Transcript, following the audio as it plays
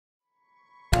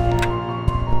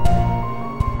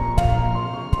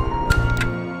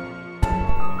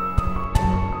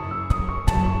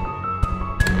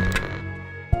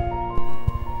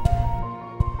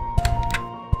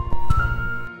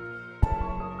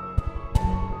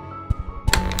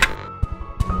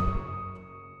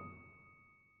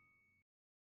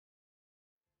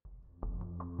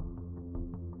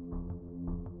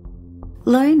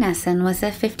Lori Nesson was a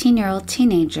 15-year-old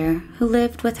teenager who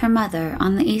lived with her mother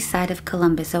on the east side of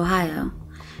Columbus, Ohio.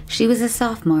 She was a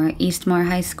sophomore at Eastmore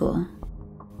High School.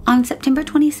 On September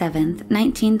 27,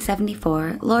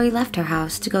 1974, Lori left her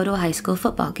house to go to a high school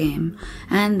football game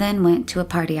and then went to a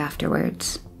party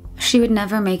afterwards. She would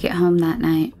never make it home that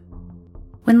night.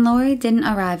 When Lori didn't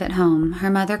arrive at home, her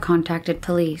mother contacted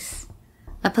police.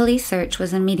 A police search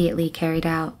was immediately carried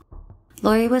out.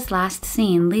 Lori was last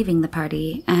seen leaving the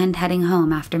party and heading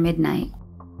home after midnight.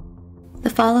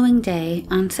 The following day,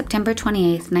 on September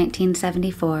 28,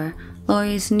 1974,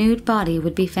 Lori's nude body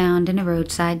would be found in a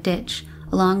roadside ditch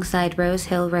alongside Rose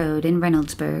Hill Road in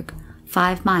Reynoldsburg,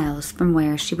 5 miles from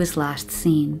where she was last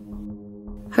seen.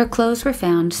 Her clothes were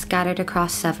found scattered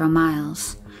across several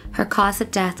miles. Her cause of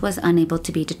death was unable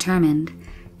to be determined.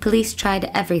 Police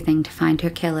tried everything to find her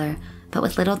killer, but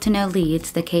with little to no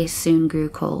leads, the case soon grew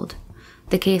cold.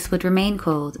 The case would remain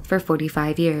cold for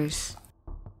 45 years.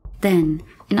 Then,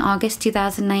 in August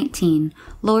 2019,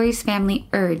 Lori's family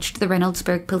urged the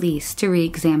Reynoldsburg police to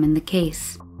re-examine the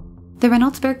case. The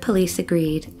Reynoldsburg police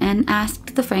agreed and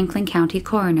asked the Franklin County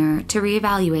coroner to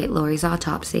reevaluate Lori's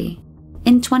autopsy.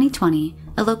 In 2020,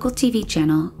 a local TV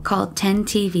channel called 10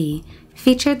 TV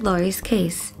featured Lori's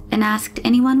case and asked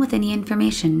anyone with any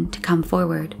information to come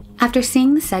forward. After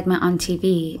seeing the segment on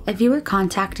TV, a viewer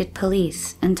contacted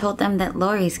police and told them that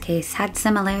Lori's case had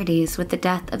similarities with the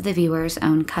death of the viewer's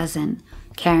own cousin,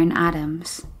 Karen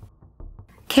Adams.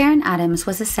 Karen Adams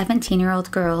was a 17-year-old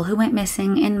girl who went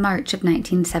missing in March of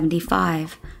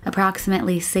 1975,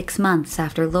 approximately 6 months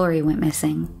after Lori went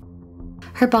missing.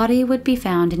 Her body would be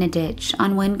found in a ditch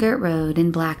on Wingert Road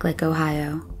in Blacklick,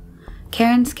 Ohio.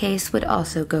 Karen's case would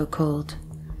also go cold.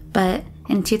 But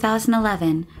in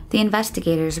 2011, the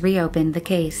investigators reopened the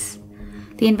case.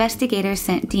 The investigators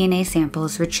sent DNA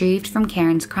samples retrieved from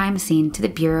Karen's crime scene to the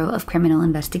Bureau of Criminal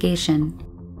Investigation.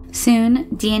 Soon,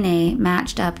 DNA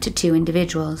matched up to 2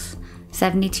 individuals,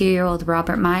 72-year-old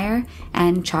Robert Meyer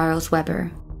and Charles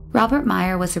Weber. Robert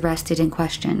Meyer was arrested and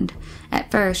questioned. At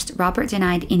first, Robert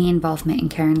denied any involvement in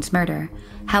Karen's murder.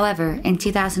 However, in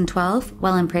 2012,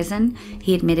 while in prison,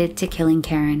 he admitted to killing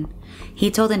Karen. He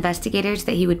told investigators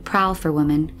that he would prowl for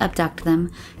women, abduct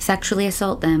them, sexually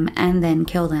assault them, and then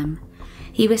kill them.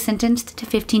 He was sentenced to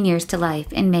 15 years to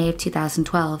life in May of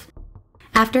 2012.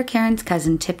 After Karen's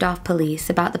cousin tipped off police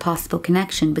about the possible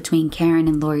connection between Karen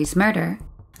and Lori's murder,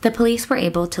 the police were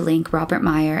able to link Robert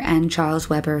Meyer and Charles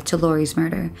Weber to Lori's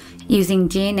murder using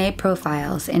DNA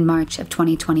profiles in March of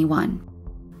 2021.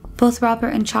 Both Robert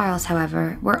and Charles,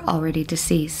 however, were already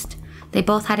deceased. They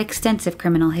both had extensive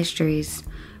criminal histories.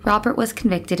 Robert was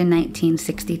convicted in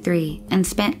 1963 and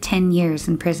spent 10 years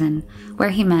in prison,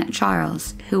 where he met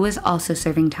Charles, who was also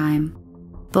serving time.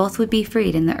 Both would be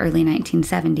freed in the early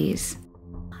 1970s.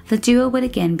 The duo would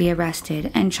again be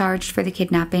arrested and charged for the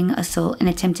kidnapping, assault, and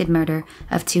attempted murder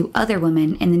of 2 other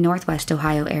women in the Northwest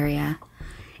Ohio area.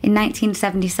 In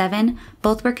 1977,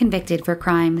 both were convicted for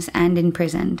crimes and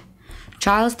imprisoned.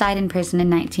 Charles died in prison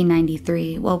in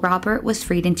 1993, while Robert was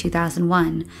freed in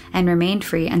 2001 and remained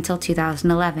free until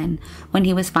 2011, when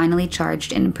he was finally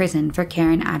charged and imprisoned for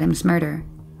Karen Adams' murder.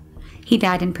 He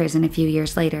died in prison a few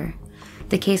years later.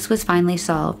 The case was finally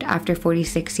solved after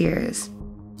 46 years.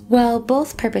 While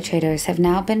both perpetrators have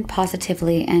now been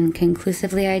positively and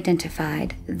conclusively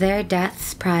identified, their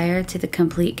deaths prior to the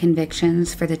complete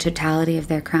convictions for the totality of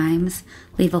their crimes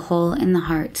leave a hole in the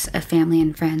hearts of family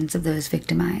and friends of those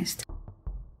victimized.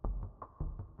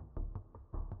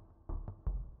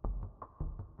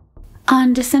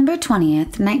 On December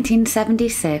 20th,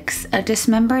 1976, a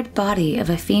dismembered body of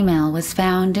a female was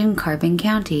found in Carbon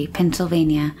County,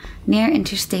 Pennsylvania, near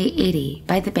Interstate 80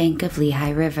 by the bank of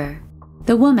Lehigh River.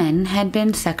 The woman had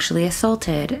been sexually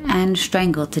assaulted and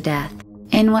strangled to death.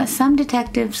 In what some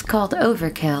detectives called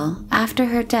overkill, after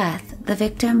her death, the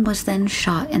victim was then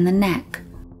shot in the neck.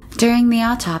 During the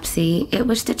autopsy, it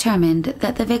was determined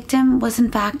that the victim was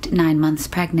in fact 9 months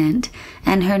pregnant,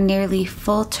 and her nearly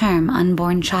full-term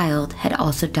unborn child had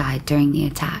also died during the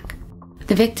attack.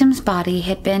 The victim's body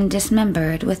had been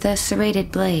dismembered with a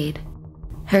serrated blade.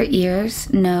 Her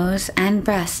ears, nose, and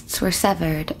breasts were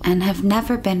severed and have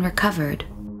never been recovered.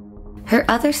 Her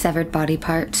other severed body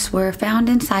parts were found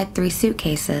inside 3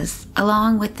 suitcases,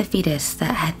 along with the fetus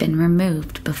that had been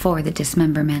removed before the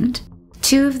dismemberment.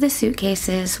 2 of the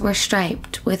suitcases were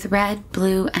striped with red,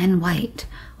 blue, and white,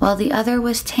 while the other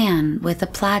was tan with a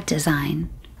plaid design.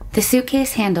 The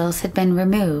suitcase handles had been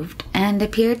removed and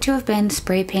appeared to have been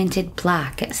spray-painted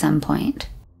black at some point.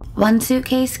 1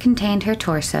 suitcase contained her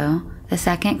torso, the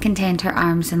second contained her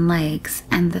arms and legs,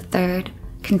 and the third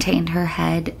contained her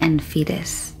head and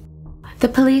fetus. The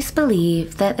police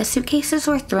believe that the suitcases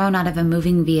were thrown out of a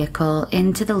moving vehicle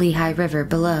into the Lehigh River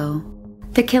below.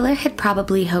 The killer had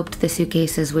probably hoped the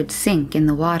suitcases would sink in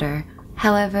the water.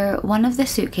 However, one of the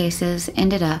suitcases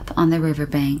ended up on the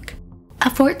riverbank. A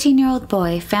 14-year-old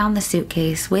boy found the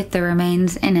suitcase with the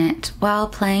remains in it while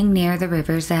playing near the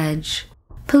river's edge.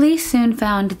 Police soon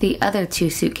found the other 2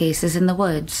 suitcases in the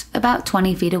woods, about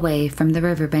 20 feet away from the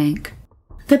riverbank.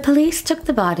 The police took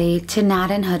the body to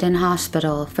Naden Hoodin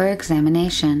Hospital for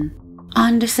examination.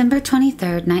 On December 23,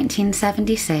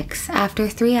 1976, after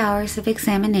 3 hours of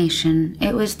examination,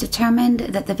 it was determined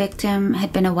that the victim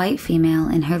had been a white female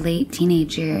in her late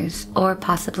teenage years, or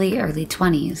possibly early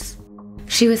 20s.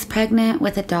 She was pregnant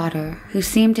with a daughter who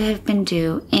seemed to have been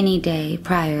due any day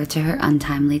prior to her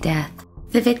untimely death.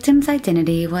 The victim's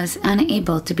identity was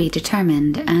unable to be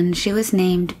determined, and she was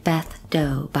named Beth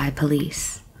Doe by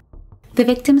police. The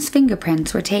victim's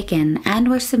fingerprints were taken and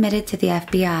were submitted to the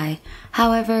FBI.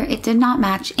 However, it did not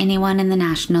match anyone in the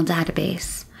national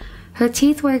database. Her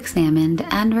teeth were examined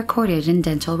and recorded in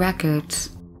dental records.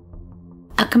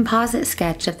 A composite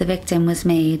sketch of the victim was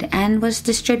made and was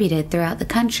distributed throughout the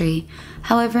country.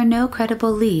 However, no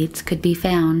credible leads could be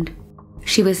found.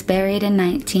 She was buried in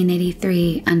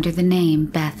 1983 under the name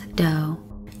Beth Doe.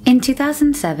 In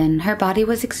 2007, her body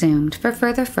was exhumed for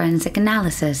further forensic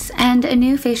analysis, and a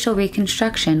new facial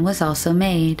reconstruction was also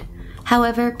made.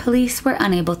 However, police were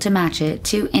unable to match it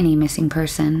to any missing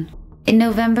person. In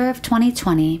November of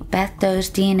 2020, Beth Doe's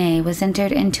DNA was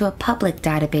entered into a public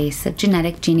database of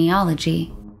genetic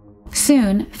genealogy.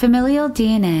 Soon, familial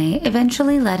DNA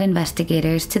eventually led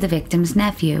investigators to the victim's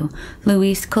nephew,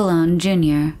 Luis Colon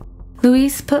Jr.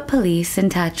 Luis put police in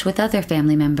touch with other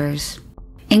family members,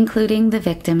 including the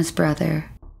victim's brother.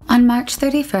 On March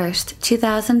 31,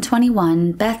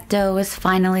 2021, Beth Doe was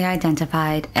finally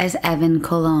identified as Evan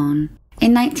Colon.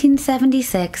 In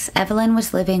 1976, Evelyn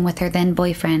was living with her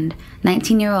then-boyfriend,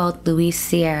 19-year-old Luis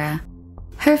Sierra.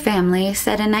 Her family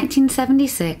said in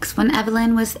 1976, when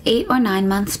Evelyn was 8 or 9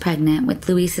 months pregnant with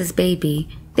Luis's baby,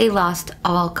 they lost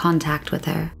all contact with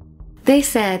her. They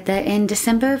said that in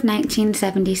December of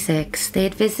 1976, they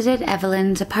had visited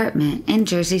Evelyn's apartment in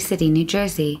Jersey City, New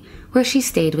Jersey, where she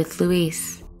stayed with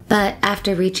Luis. But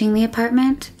after reaching the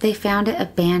apartment, they found it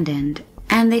abandoned,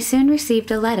 and they soon received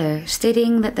a letter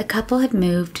stating that the couple had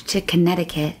moved to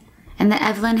Connecticut and that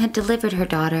Evelyn had delivered her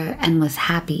daughter and was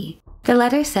happy. The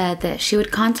letter said that she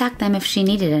would contact them if she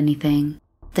needed anything.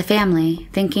 The family,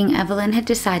 thinking Evelyn had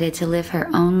decided to live her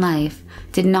own life,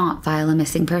 did not file a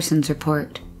missing persons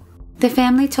report. The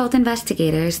family told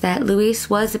investigators that Luis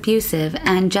was abusive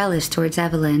and jealous towards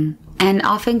Evelyn, and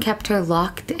often kept her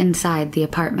locked inside the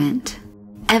apartment.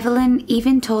 Evelyn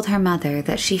even told her mother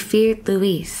that she feared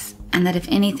Luis, and that if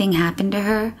anything happened to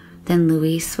her, then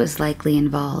Luis was likely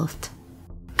involved.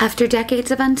 After decades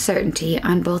of uncertainty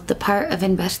on both the part of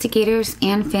investigators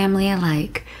and family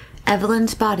alike,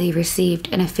 Evelyn's body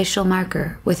received an official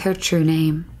marker with her true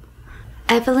name.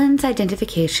 Evelyn's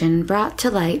identification brought to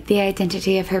light the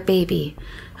identity of her baby,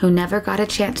 who never got a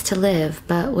chance to live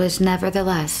but was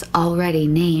nevertheless already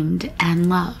named and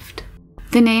loved.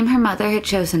 The name her mother had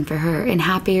chosen for her in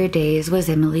happier days was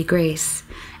Emily Grace,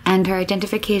 and her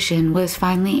identification was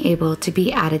finally able to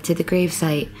be added to the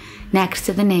gravesite next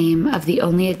to the name of the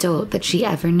only adult that she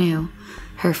ever knew,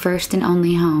 her first and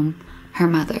only home, her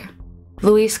mother.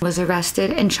 Luis was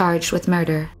arrested and charged with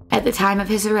murder. At the time of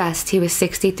his arrest, he was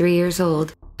 63 years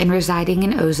old and residing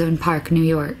in Ozone Park, New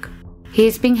York. He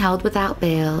is being held without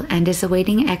bail and is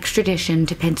awaiting extradition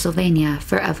to Pennsylvania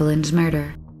for Evelyn's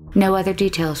murder. No other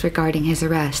details regarding his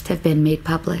arrest have been made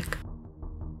public.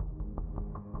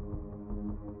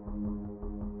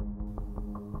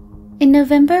 In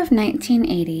November of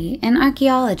 1980, an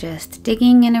archaeologist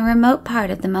digging in a remote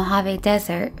part of the Mojave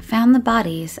Desert found the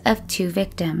bodies of 2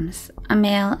 victims, a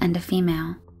male and a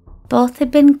female. Both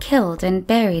had been killed and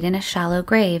buried in a shallow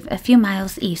grave a few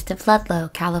miles east of Ludlow,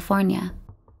 California.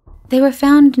 They were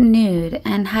found nude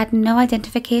and had no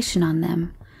identification on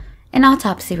them. An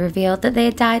autopsy revealed that they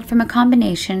had died from a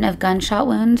combination of gunshot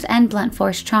wounds and blunt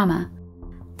force trauma.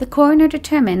 The coroner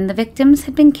determined the victims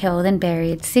had been killed and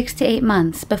buried 6 to 8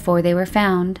 months before they were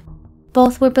found.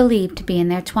 Both were believed to be in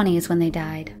their 20s when they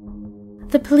died.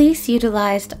 The police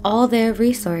utilized all their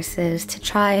resources to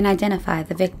try and identify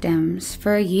the victims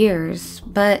for years,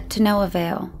 but to no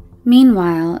avail.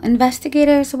 Meanwhile,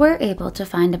 investigators were able to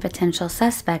find a potential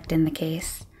suspect in the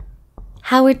case.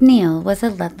 Howard Neal was a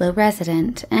Ludlow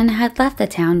resident and had left the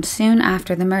town soon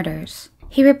after the murders.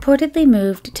 He reportedly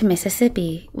moved to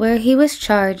Mississippi, where he was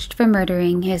charged for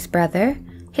murdering his brother,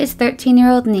 his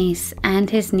 13-year-old niece, and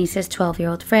his niece's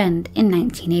 12-year-old friend in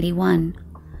 1981.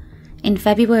 In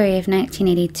February of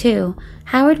 1982,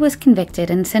 Howard was convicted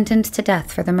and sentenced to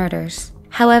death for the murders.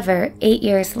 However, 8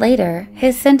 years later,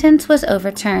 his sentence was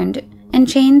overturned and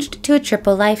changed to a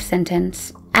triple life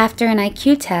sentence after an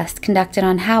IQ test conducted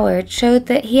on Howard showed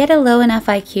that he had a low enough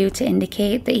IQ to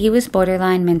indicate that he was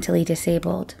borderline mentally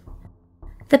disabled.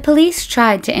 The police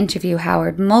tried to interview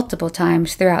Howard multiple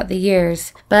times throughout the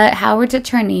years, but Howard's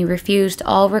attorney refused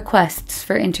all requests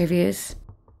for interviews.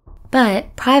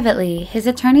 But, privately, his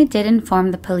attorney did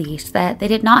inform the police that they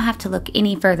did not have to look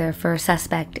any further for a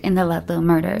suspect in the Ludlow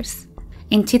murders.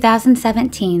 In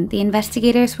 2017, the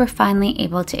investigators were finally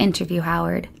able to interview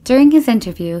Howard. During his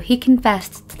interview, he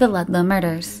confessed to the Ludlow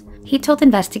murders. He told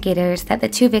investigators that the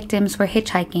two victims were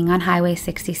hitchhiking on Highway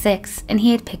 66 and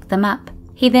he had picked them up.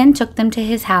 He then took them to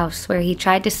his house where he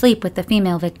tried to sleep with the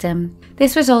female victim.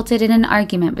 This resulted in an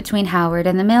argument between Howard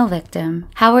and the male victim.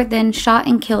 Howard then shot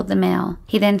and killed the male.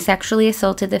 He then sexually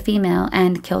assaulted the female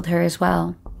and killed her as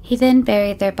well. He then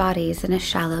buried their bodies in a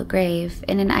shallow grave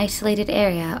in an isolated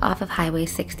area off of Highway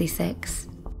 66.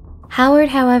 Howard,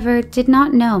 however, did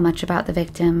not know much about the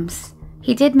victims.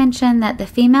 He did mention that the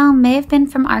female may have been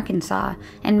from Arkansas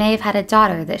and may have had a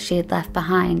daughter that she had left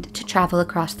behind to travel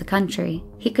across the country.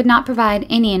 He could not provide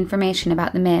any information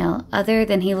about the male other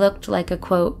than he looked like a,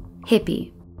 quote,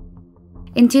 hippie.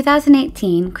 In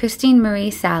 2018, Christine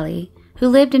Marie Sally, who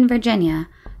lived in Virginia,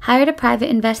 hired a private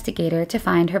investigator to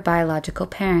find her biological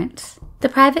parents. The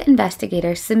private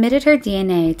investigator submitted her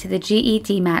DNA to the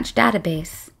GED Match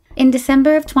database. In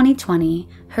December of 2020,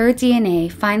 her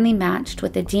DNA finally matched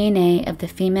with the DNA of the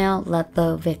female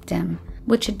Ludlow victim,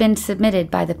 which had been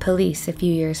submitted by the police a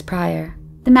few years prior.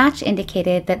 The match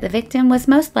indicated that the victim was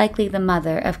most likely the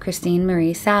mother of Christine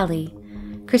Marie Sally.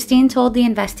 Christine told the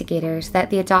investigators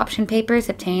that the adoption papers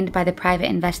obtained by the private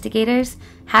investigators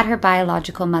had her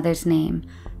biological mother's name,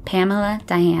 Pamela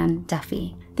Diane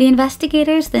Duffy. The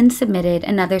investigators then submitted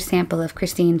another sample of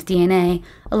Christine's DNA,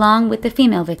 along with the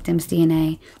female victim's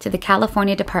DNA, to the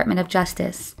California Department of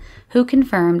Justice, who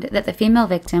confirmed that the female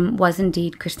victim was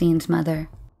indeed Christine's mother.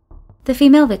 The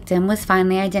female victim was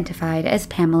finally identified as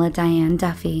Pamela Diane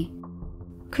Duffy.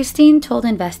 Christine told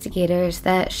investigators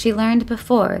that she learned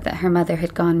before that her mother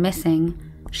had gone missing.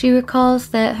 She recalls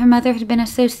that her mother had been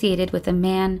associated with a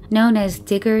man known as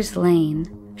Digger's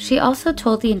Lane. She also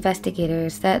told the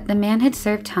investigators that the man had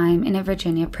served time in a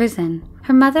Virginia prison.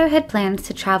 Her mother had plans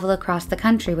to travel across the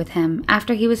country with him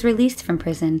after he was released from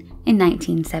prison in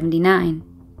 1979.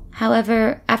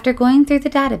 However, after going through the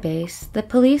database, the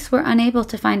police were unable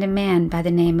to find a man by the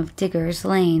name of Digger's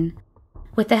Lane.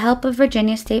 With the help of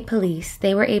Virginia State Police,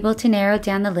 they were able to narrow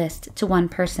down the list to one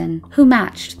person who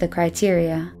matched the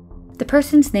criteria. The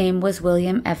person's name was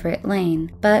William Everett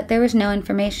Lane, but there was no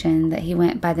information that he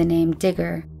went by the name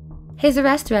Digger. His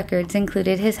arrest records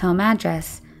included his home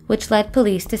address, which led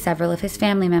police to several of his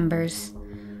family members.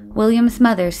 William's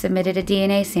mother submitted a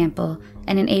DNA sample,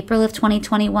 and in April of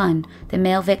 2021, the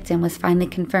male victim was finally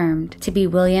confirmed to be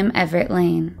William Everett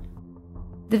Lane.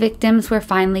 The victims were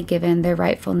finally given their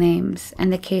rightful names,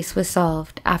 and the case was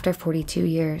solved after 42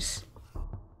 years.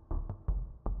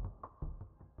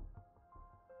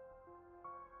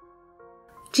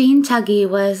 Jean Tuggy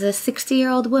was a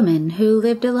 60-year-old woman who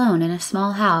lived alone in a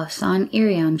small house on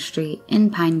Irion Street in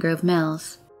Pine Grove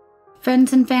Mills.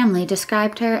 Friends and family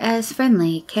described her as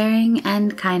friendly, caring,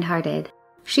 and kind-hearted.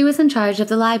 She was in charge of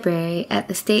the library at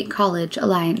the State College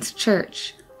Alliance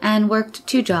Church and worked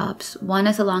two jobs, one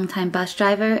as a longtime bus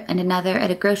driver and another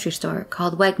at a grocery store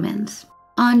called Wegmans.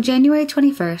 On January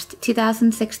 21,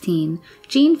 2016,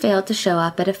 Jean failed to show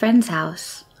up at a friend's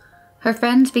house. Her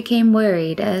friends became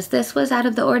worried as this was out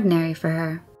of the ordinary for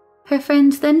her. Her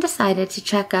friends then decided to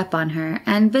check up on her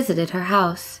and visited her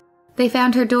house. They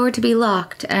found her door to be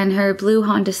locked and her blue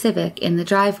Honda Civic in the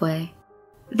driveway.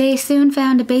 They soon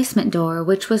found a basement door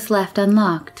which was left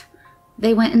unlocked.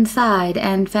 They went inside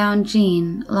and found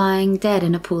Jean lying dead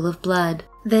in a pool of blood.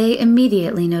 They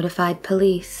immediately notified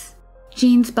police.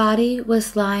 Jean's body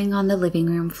was lying on the living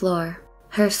room floor.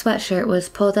 Her sweatshirt was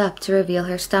pulled up to reveal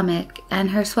her stomach,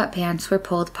 and her sweatpants were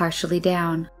pulled partially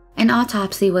down. An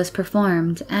autopsy was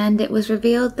performed, and it was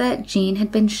revealed that Jean had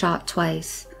been shot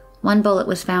twice. One bullet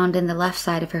was found in the left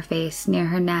side of her face near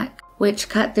her neck, which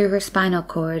cut through her spinal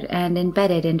cord and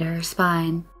embedded into her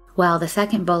spine, while the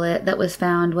second bullet that was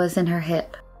found was in her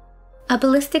hip. A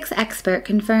ballistics expert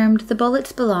confirmed the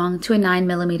bullets belonged to a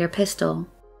 9mm pistol.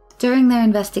 During their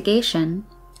investigation,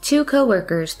 two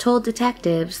co-workers told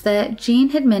detectives that Jean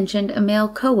had mentioned a male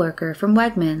co-worker from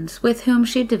Wegmans with whom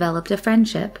she'd developed a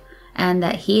friendship, and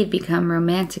that he had become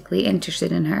romantically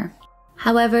interested in her.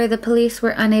 However, the police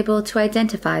were unable to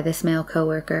identify this male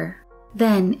co-worker.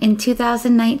 Then, in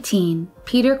 2019,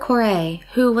 Peter Corey,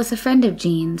 who was a friend of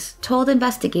Jean's, told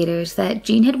investigators that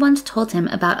Jean had once told him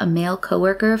about a male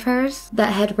coworker of hers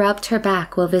that had rubbed her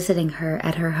back while visiting her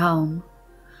at her home.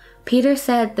 Peter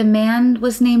said the man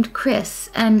was named Chris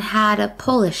and had a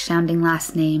Polish-sounding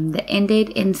last name that ended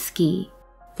in Ski.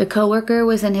 The coworker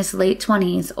was in his late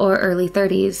 20s or early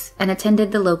 30s and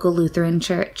attended the local Lutheran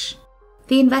church.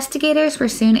 The investigators were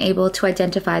soon able to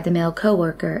identify the male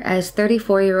coworker as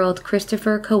 34-year-old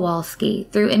Christopher Kowalski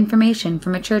through information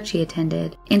from a church he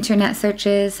attended, internet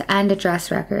searches, and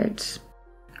address records.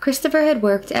 Christopher had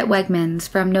worked at Wegmans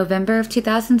from November of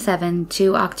 2007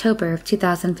 to October of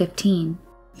 2015.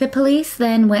 The police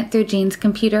then went through Jean's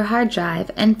computer hard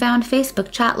drive and found Facebook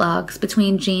chat logs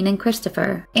between Jean and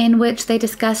Christopher, in which they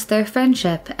discussed their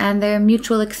friendship and their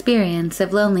mutual experience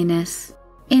of loneliness.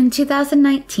 In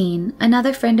 2019,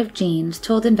 another friend of Jean's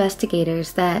told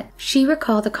investigators that she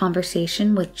recalled a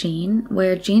conversation with Jean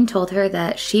where Jean told her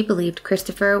that she believed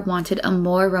Christopher wanted a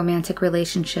more romantic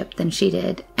relationship than she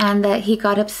did, and that he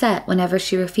got upset whenever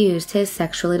she refused his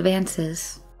sexual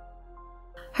advances.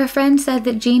 Her friend said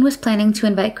that Jean was planning to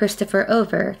invite Christopher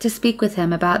over to speak with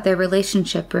him about their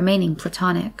relationship remaining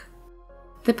platonic.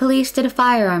 The police did a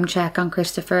firearm check on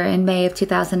Christopher in May of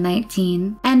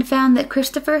 2019 and found that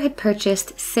Christopher had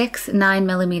purchased 6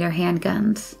 9mm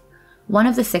handguns. One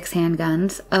of the 6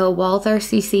 handguns, a Walther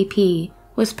CCP,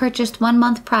 was purchased 1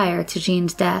 month prior to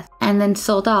Jean's death and then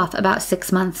sold off about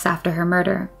 6 months after her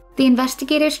murder. The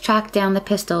investigators tracked down the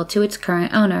pistol to its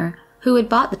current owner, who had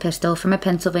bought the pistol from a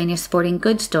Pennsylvania sporting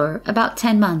goods store about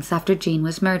 10 months after Jean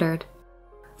was murdered.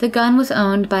 The gun was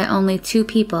owned by only 2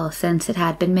 people since it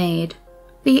had been made.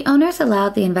 The owners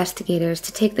allowed the investigators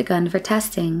to take the gun for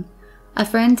testing. A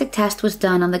forensic test was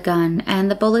done on the gun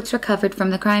and the bullets recovered from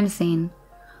the crime scene.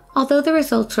 Although the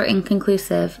results were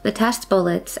inconclusive, the test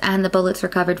bullets and the bullets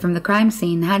recovered from the crime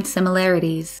scene had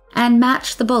similarities and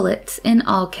matched the bullets in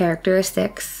all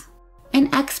characteristics.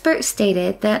 An expert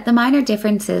stated that the minor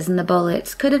differences in the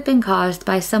bullets could have been caused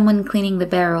by someone cleaning the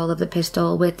barrel of the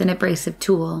pistol with an abrasive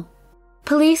tool.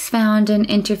 Police found and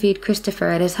interviewed Christopher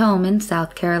at his home in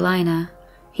South Carolina.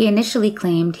 He initially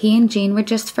claimed he and Jean were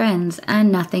just friends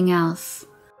and nothing else.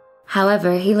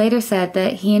 However, he later said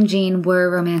that he and Jean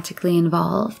were romantically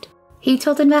involved. He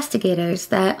told investigators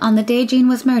that on the day Jean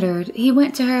was murdered, he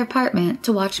went to her apartment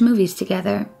to watch movies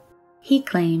together. He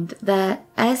claimed that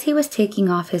as he was taking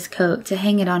off his coat to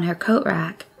hang it on her coat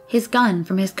rack, his gun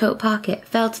from his coat pocket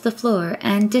fell to the floor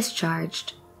and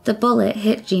discharged. The bullet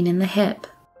hit Jean in the hip.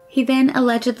 He then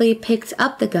allegedly picked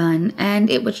up the gun and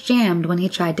it was jammed when he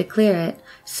tried to clear it,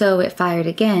 so it fired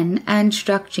again and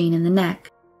struck Jean in the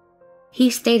neck. He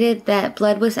stated that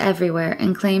blood was everywhere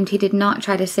and claimed he did not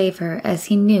try to save her as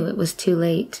he knew it was too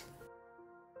late.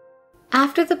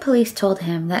 After the police told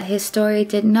him that his story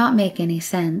did not make any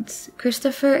sense,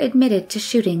 Christopher admitted to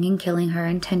shooting and killing her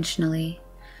intentionally.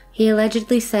 He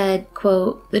allegedly said,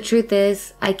 quote, "The truth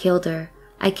is, I killed her.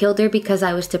 I killed her because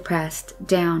I was depressed,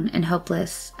 down, and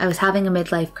hopeless. I was having a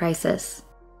midlife crisis."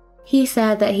 He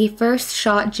said that he first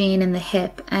shot Jean in the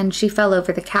hip and she fell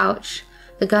over the couch.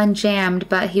 The gun jammed,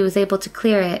 but he was able to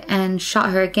clear it and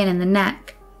shot her again in the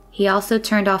neck. He also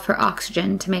turned off her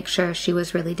oxygen to make sure she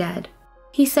was really dead.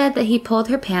 He said that he pulled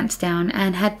her pants down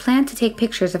and had planned to take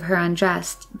pictures of her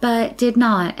undressed, but did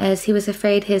not as he was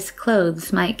afraid his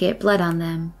clothes might get blood on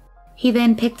them. He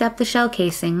then picked up the shell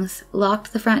casings,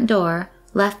 locked the front door,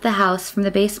 left the house from the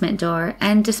basement door,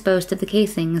 and disposed of the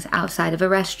casings outside of a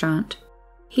restaurant.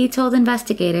 He told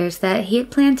investigators that he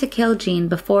had planned to kill Jean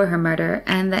before her murder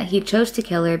and that he chose to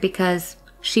kill her because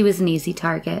she was an easy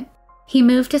target. He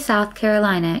moved to South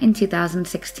Carolina in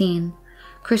 2016.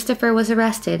 Christopher was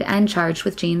arrested and charged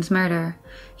with Jean's murder.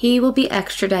 He will be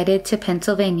extradited to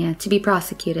Pennsylvania to be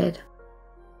prosecuted.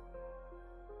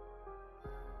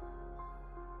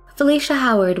 Felicia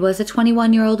Howard was a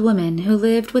 21-year-old woman who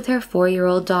lived with her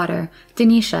 4-year-old daughter,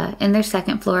 Dennisha, in their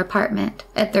second-floor apartment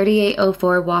at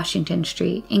 3804 Washington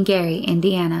Street in Gary,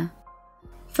 Indiana.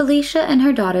 Felicia and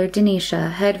her daughter,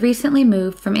 Dennisha, had recently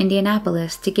moved from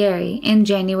Indianapolis to Gary in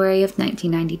January of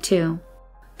 1992.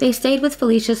 They stayed with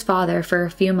Felicia's father for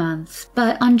a few months,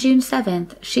 but on June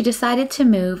 7th, she decided to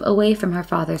move away from her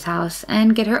father's house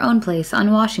and get her own place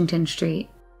on Washington Street.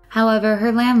 However,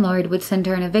 her landlord would send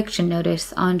her an eviction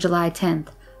notice on July 10th,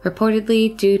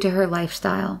 reportedly due to her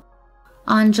lifestyle.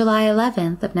 On July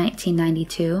 11th of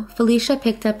 1992, Felicia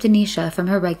picked up Dennisha from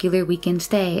her regular weekend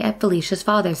stay at Felicia's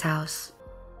father's house.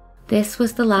 This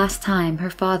was the last time her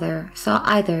father saw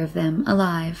either of them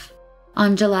alive.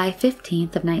 On July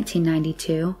 15th of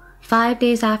 1992, 5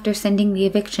 days after sending the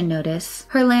eviction notice,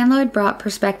 her landlord brought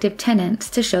prospective tenants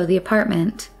to show the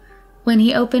apartment. When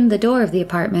he opened the door of the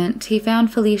apartment, he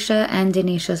found Felicia and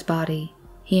Denisha's body.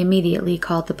 He immediately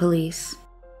called the police.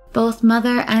 Both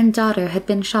mother and daughter had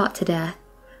been shot to death.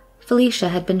 Felicia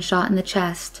had been shot in the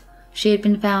chest. She had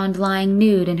been found lying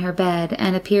nude in her bed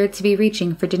and appeared to be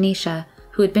reaching for Dennisha,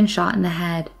 who had been shot in the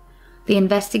head. The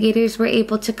investigators were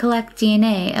able to collect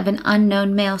DNA of an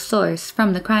unknown male source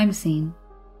from the crime scene.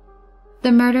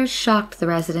 The murders shocked the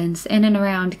residents in and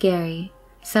around Gary.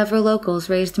 Several locals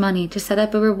raised money to set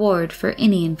up a reward for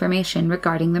any information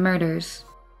regarding the murders.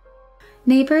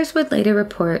 Neighbors would later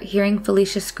report hearing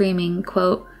Felicia screaming,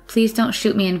 quote, "Please don't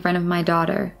shoot me in front of my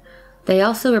daughter." They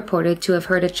also reported to have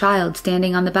heard a child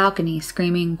standing on the balcony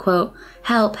screaming, quote,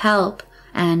 "Help, help,"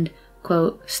 and,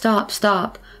 quote, "Stop,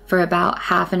 stop," for about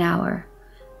half an hour.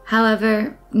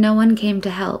 However, no one came to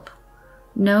help.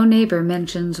 No neighbor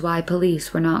mentions why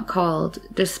police were not called,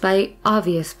 despite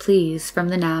obvious pleas from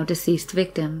the now deceased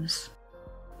victims.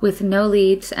 With no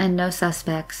leads and no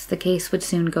suspects, the case would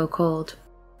soon go cold.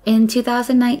 In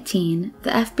 2019, the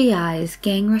FBI's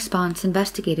Gang Response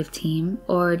Investigative Team,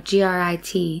 or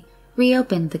GRIT,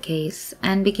 reopened the case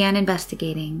and began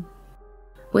investigating.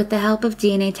 With the help of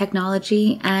DNA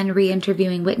technology and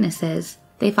re-interviewing witnesses,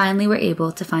 they finally were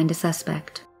able to find a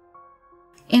suspect.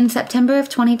 In September of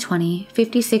 2020,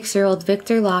 56-year-old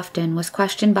Victor Lofton was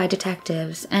questioned by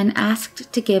detectives and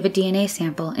asked to give a DNA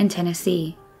sample in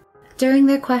Tennessee. During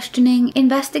their questioning,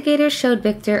 investigators showed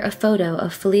Victor a photo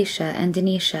of Felicia and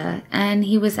Dennisha, and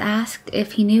he was asked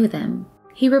if he knew them.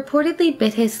 He reportedly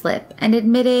bit his lip and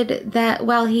admitted that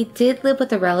while he did live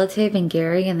with a relative in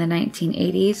Gary in the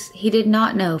 1980s, he did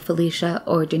not know Felicia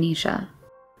or Dennisha.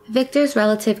 Victor's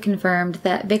relative confirmed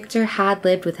that Victor had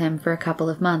lived with him for a couple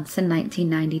of months in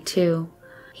 1992.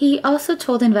 He also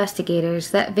told investigators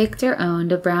that Victor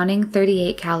owned a Browning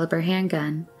 .38 caliber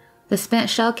handgun. The spent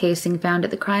shell casing found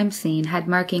at the crime scene had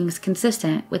markings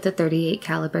consistent with the .38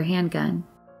 caliber handgun.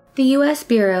 The U.S.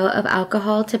 Bureau of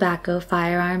Alcohol, Tobacco,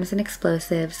 Firearms, and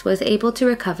Explosives was able to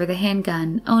recover the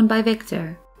handgun owned by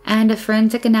Victor, and a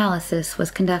forensic analysis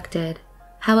was conducted.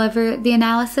 However, the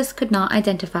analysis could not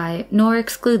identify nor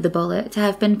exclude the bullet to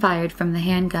have been fired from the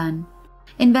handgun.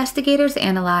 Investigators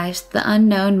analyzed the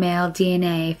unknown male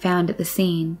DNA found at the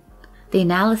scene. The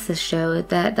analysis showed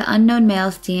that the unknown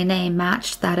male's DNA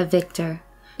matched that of Victor.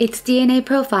 Its DNA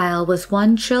profile was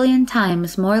 1 trillion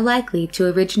times more likely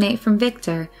to originate from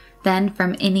Victor than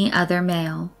from any other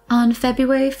male. On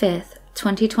February 5,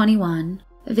 2021,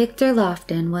 Victor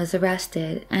Lofton was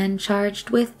arrested and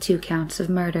charged with 2 counts of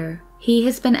murder. He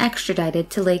has been extradited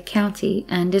to Lake County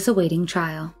and is awaiting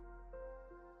trial.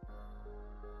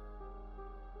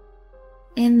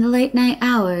 In the late-night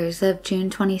hours of June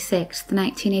 26,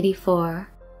 1984,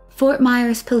 Fort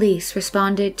Myers police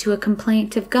responded to a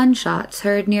complaint of gunshots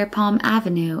heard near Palm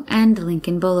Avenue and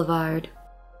Lincoln Boulevard.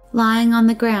 Lying on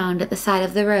the ground at the side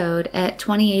of the road at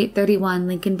 2831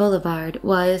 Lincoln Boulevard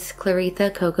was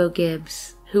Claretha Coco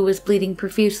Gibbs, who was bleeding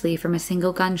profusely from a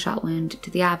single gunshot wound to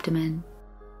the abdomen.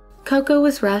 Coco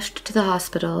was rushed to the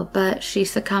hospital, but she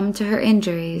succumbed to her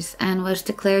injuries and was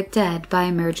declared dead by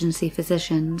emergency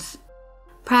physicians.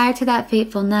 Prior to that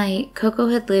fateful night, Coco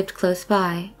had lived close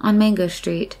by, on Mango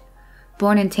Street.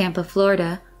 Born in Tampa,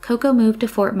 Florida, Coco moved to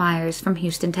Fort Myers from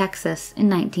Houston, Texas in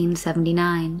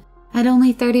 1979. At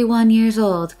only 31 years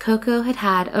old, Coco had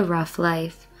had a rough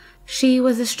life. She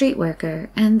was a street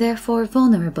worker and therefore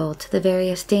vulnerable to the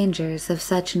various dangers of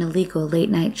such an illegal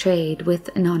late-night trade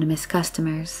with anonymous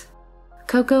customers.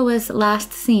 Coco was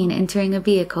last seen entering a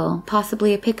vehicle,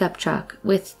 possibly a pickup truck,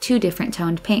 with 2 different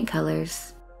toned paint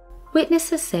colors.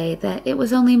 Witnesses say that it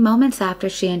was only moments after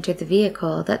she entered the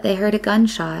vehicle that they heard a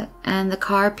gunshot and the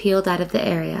car peeled out of the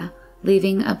area,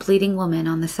 leaving a bleeding woman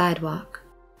on the sidewalk.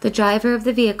 The driver of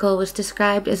the vehicle was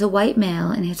described as a white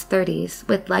male in his 30s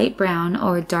with light brown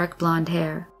or dark blonde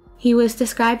hair. He was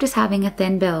described as having a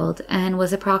thin build and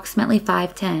was approximately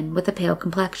 5'10" with a pale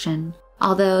complexion,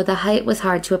 although the height was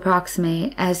hard to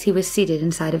approximate as he was seated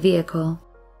inside a vehicle.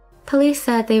 Police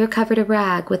said they recovered a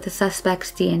rag with the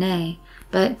suspect's DNA,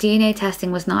 but DNA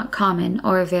testing was not common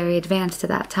or very advanced at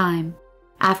that time.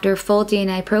 After a full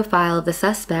DNA profile of the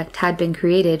suspect had been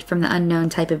created from the unknown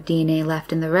type of DNA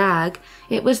left in the rag,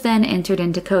 it was then entered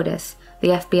into CODIS, the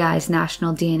FBI's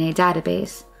national DNA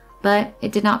database, but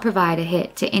it did not provide a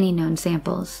hit to any known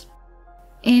samples.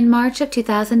 In March of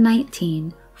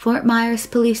 2019, Fort Myers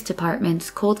Police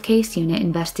Department's Cold Case Unit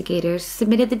investigators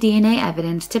submitted the DNA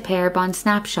evidence to Parabon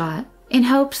Snapshot, in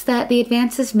hopes that the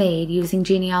advances made using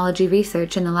genealogy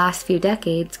research in the last few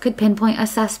decades could pinpoint a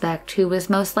suspect who was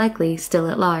most likely still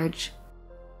at large.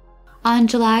 On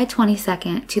July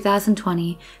 22,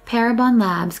 2020, Parabon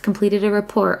Labs completed a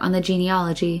report on the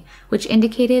genealogy, which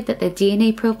indicated that the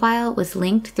DNA profile was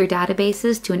linked through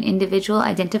databases to an individual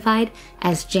identified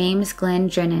as James Glenn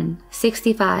Drennan,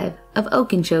 65, of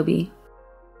Okeechobee.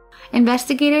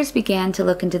 Investigators began to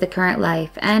look into the current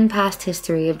life and past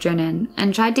history of Drennan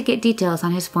and tried to get details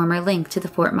on his former link to the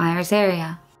Fort Myers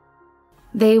area.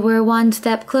 They were one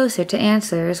step closer to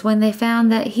answers when they found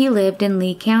that he lived in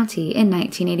Lee County in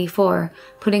 1984,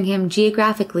 putting him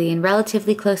geographically in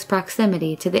relatively close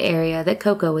proximity to the area that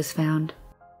Coco was found.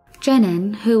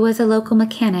 Drennan, who was a local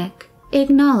mechanic,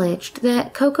 acknowledged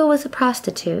that Coco was a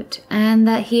prostitute and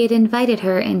that he had invited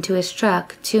her into his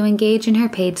truck to engage in her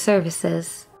paid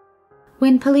services.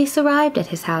 When police arrived at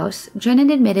his house, Drennan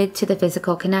admitted to the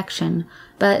physical connection,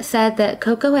 but said that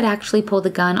Coco had actually pulled a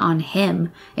gun on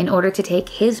him in order to take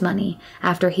his money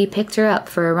after he picked her up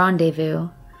for a rendezvous.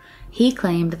 He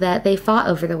claimed that they fought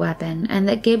over the weapon and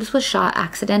that Gibbs was shot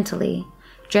accidentally.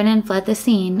 Drennan fled the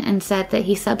scene and said that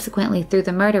he subsequently threw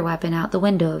the murder weapon out the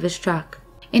window of his truck.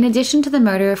 In addition to the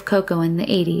murder of Coco in the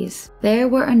 80s, there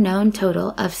were a known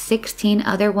total of 16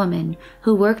 other women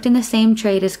who worked in the same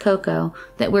trade as Coco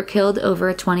that were killed over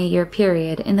a 20-year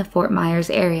period in the Fort Myers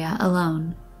area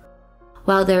alone.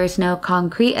 While there is no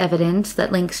concrete evidence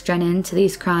that links Drennan to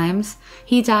these crimes,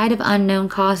 he died of unknown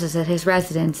causes at his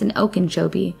residence in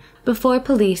Okeechobee before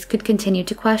police could continue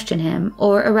to question him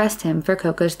or arrest him for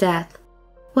Coco's death.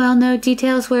 While no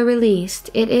details were released,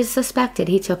 it is suspected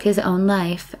he took his own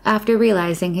life after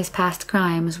realizing his past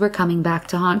crimes were coming back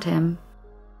to haunt him.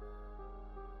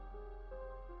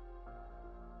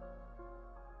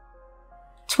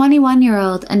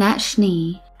 21-year-old Annette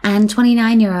Schnee and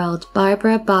 29-year-old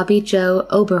Barbara Bobbie Jo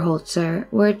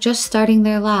Oberholtzer were just starting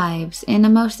their lives in a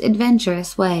most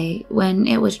adventurous way when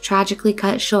it was tragically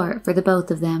cut short for the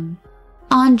both of them.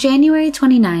 On January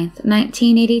 29,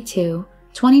 1982,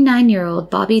 29-year-old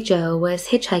Bobbie Jo was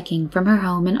hitchhiking from her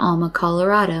home in Alma,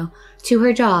 Colorado, to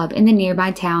her job in the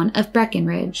nearby town of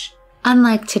Breckenridge.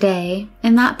 Unlike today,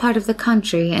 in that part of the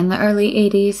country in the early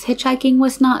 80s, hitchhiking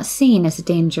was not seen as a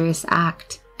dangerous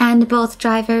act, and both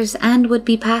drivers and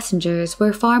would-be passengers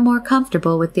were far more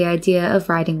comfortable with the idea of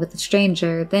riding with a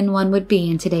stranger than one would be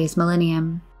in today's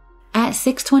millennium. At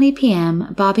 6:20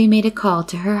 p.m., Bobbie made a call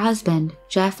to her husband,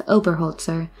 Jeff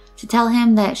Oberholtzer, to tell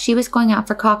him that she was going out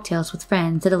for cocktails with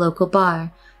friends at a local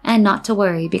bar, and not to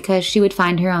worry because she would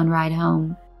find her own ride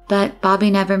home. But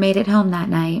Bobbie never made it home that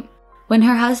night. When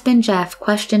her husband Jeff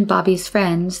questioned Bobbie's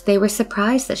friends, they were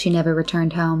surprised that she never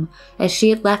returned home, as she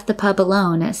had left the pub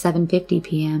alone at 7:50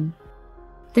 p.m.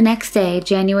 The next day,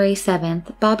 January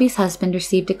 7th, Bobbie's husband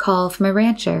received a call from a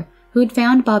rancher who had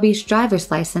found Bobbie's driver's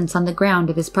license on the ground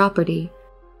of his property.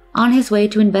 On his way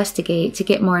to investigate to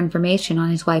get more information on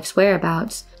his wife's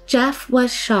whereabouts, Jeff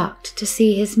was shocked to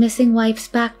see his missing wife's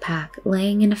backpack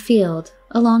laying in a field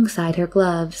alongside her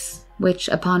gloves, which,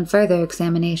 upon further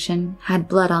examination, had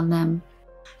blood on them.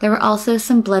 There were also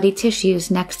some bloody tissues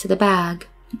next to the bag.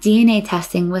 DNA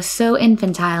testing was so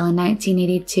infantile in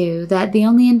 1982 that the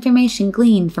only information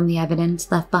gleaned from the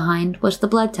evidence left behind was the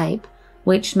blood type,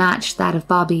 which matched that of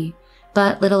Bobbie,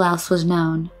 but little else was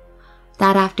known.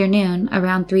 That afternoon,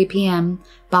 around 3 p.m.,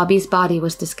 Bobbie's body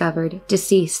was discovered,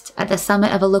 deceased, at the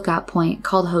summit of a lookout point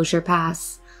called Hosier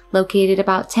Pass, located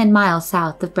about 10 miles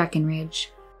south of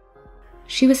Breckenridge.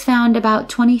 She was found about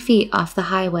 20 feet off the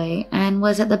highway and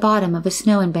was at the bottom of a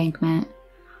snow embankment.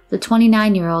 The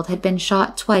 29-year-old had been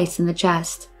shot twice in the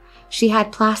chest. She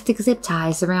had plastic zip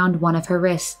ties around one of her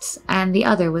wrists, and the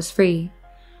other was free.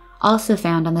 Also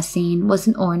found on the scene was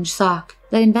an orange sock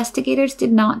that investigators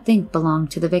did not think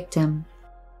belonged to the victim.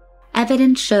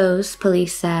 Evidence shows,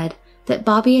 police said, that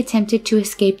Bobbie attempted to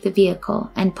escape the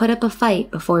vehicle and put up a fight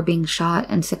before being shot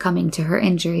and succumbing to her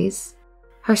injuries.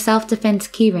 Her self-defense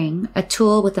keyring, a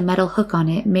tool with a metal hook on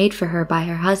it made for her by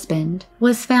her husband,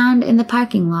 was found in the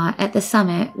parking lot at the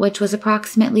summit, which was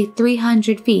approximately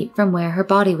 300 feet from where her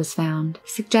body was found,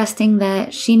 suggesting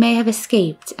that she may have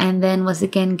escaped and then was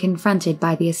again confronted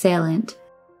by the assailant.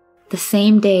 The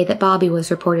same day that Bobbie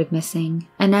was reported missing,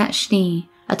 Annette Schnee,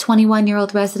 a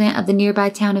 21-year-old resident of the nearby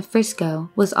town of Frisco,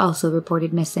 was also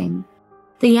reported missing.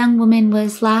 The young woman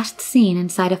was last seen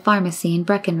inside a pharmacy in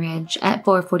Breckenridge at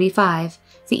 4:45,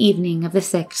 the evening of the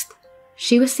 6th.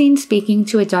 She was seen speaking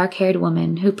to a dark-haired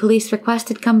woman who police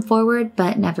requested come forward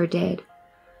but never did.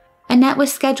 Annette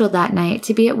was scheduled that night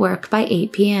to be at work by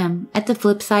 8 p.m. at the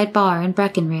Flipside Bar in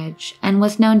Breckenridge and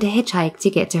was known to hitchhike to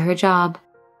get to her job.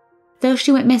 Though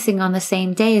she went missing on the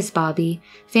same day as Bobbie,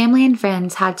 family and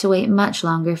friends had to wait much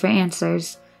longer for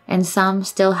answers, and some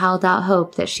still held out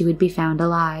hope that she would be found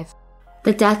alive.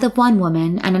 The death of one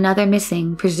woman and another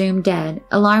missing, presumed dead,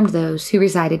 alarmed those who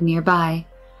resided nearby.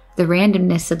 The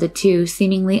randomness of the two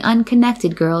seemingly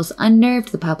unconnected girls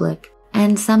unnerved the public,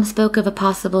 and some spoke of a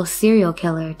possible serial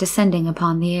killer descending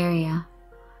upon the area.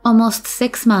 Almost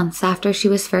 6 months after she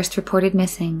was first reported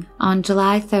missing, on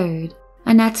July 3rd,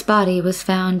 Annette's body was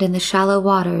found in the shallow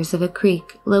waters of a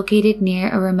creek located near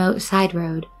a remote side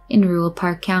road in rural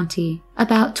Park County,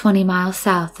 about 20 miles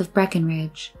south of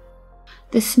Breckenridge.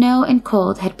 The snow and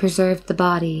cold had preserved the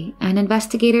body, and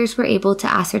investigators were able to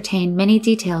ascertain many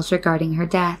details regarding her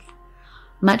death.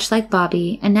 Much like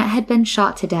Bobbie, Annette had been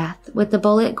shot to death, with the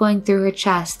bullet going through her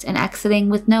chest and exiting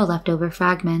with no leftover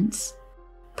fragments.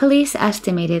 Police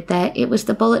estimated that it was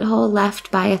the bullet hole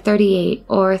left by a .38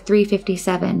 or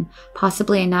 .357,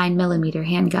 possibly a 9mm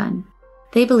handgun.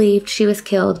 They believed she was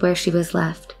killed where she was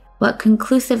left. What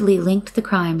conclusively linked the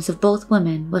crimes of both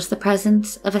women was the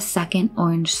presence of a second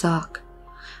orange sock.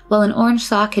 While an orange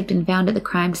sock had been found at the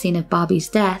crime scene of Bobbie's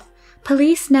death,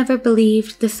 police never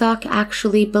believed the sock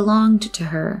actually belonged to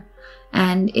her,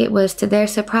 and it was to their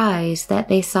surprise that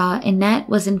they saw Annette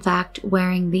was in fact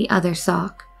wearing the other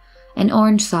sock, an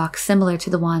orange sock similar to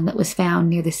the one that was found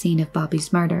near the scene of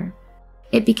Bobbie's murder.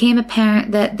 It became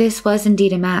apparent that this was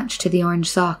indeed a match to the orange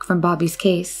sock from Bobbie's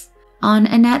case. On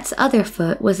Annette's other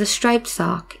foot was a striped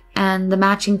sock, and the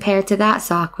matching pair to that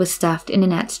sock was stuffed in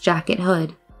Annette's jacket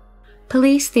hood.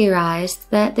 Police theorized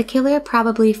that the killer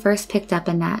probably first picked up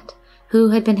Annette, who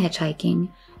had been hitchhiking,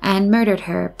 and murdered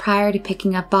her prior to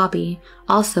picking up Bobbie,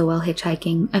 also while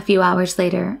hitchhiking, a few hours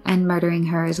later, and murdering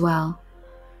her as well.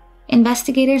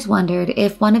 Investigators wondered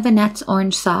if one of Annette's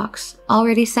orange socks,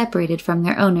 already separated from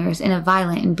their owners in a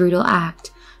violent and brutal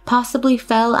act, possibly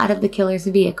fell out of the killer's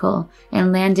vehicle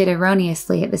and landed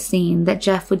erroneously at the scene that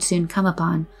Jeff would soon come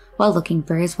upon while looking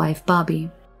for his wife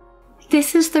Bobbie.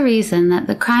 This is the reason that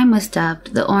the crime was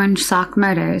dubbed the Orange Sock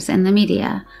Murders in the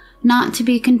media, not to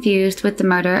be confused with the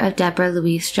murder of Deborah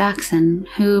Louise Jackson,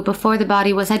 who, before the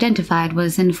body was identified,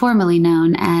 was informally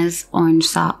known as Orange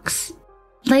Socks.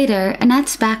 Later,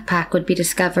 Annette's backpack would be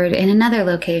discovered in another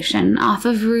location off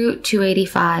of Route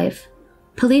 285.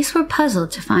 Police were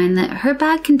puzzled to find that her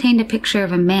bag contained a picture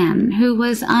of a man who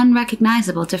was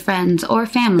unrecognizable to friends or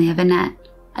family of Annette.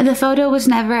 The photo was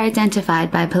never identified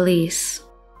by police.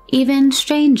 Even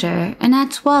stranger,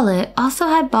 Annette's wallet also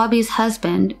had Bobbie's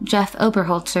husband, Jeff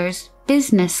Oberholtzer's,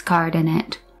 business card in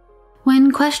it.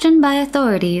 When questioned by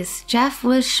authorities, Jeff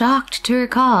was shocked to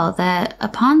recall that,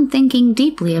 upon thinking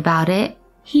deeply about it,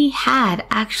 he had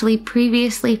actually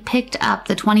previously picked up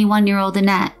the 21-year-old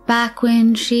Annette back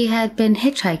when she had been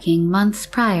hitchhiking months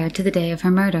prior to the day of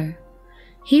her murder.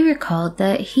 He recalled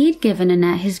that he'd given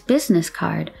Annette his business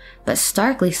card, but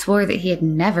starkly swore that he had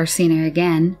never seen her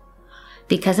again.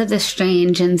 Because of this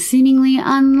strange and seemingly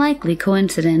unlikely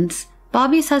coincidence,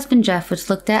 Bobbie's husband Jeff was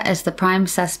looked at as the prime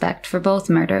suspect for both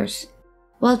murders.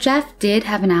 While Jeff did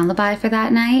have an alibi for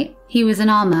that night, he was in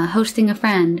Alma hosting a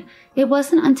friend. It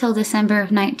wasn't until December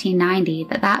of 1990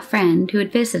 that that friend who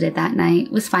had visited that night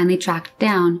was finally tracked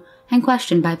down and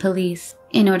questioned by police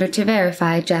in order to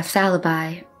verify Jeff's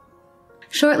alibi.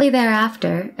 Shortly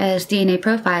thereafter, as DNA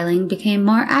profiling became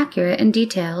more accurate and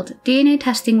detailed, DNA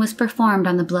testing was performed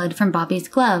on the blood from Bobbie's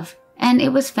glove, and it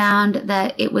was found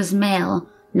that it was male,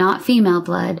 not female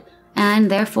blood,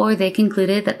 and therefore they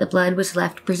concluded that the blood was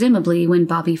left presumably when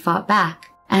Bobbie fought back,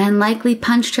 and likely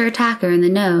punched her attacker in the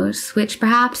nose, which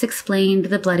perhaps explained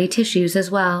the bloody tissues as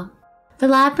well. The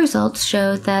lab results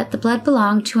showed that the blood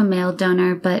belonged to a male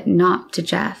donor, but not to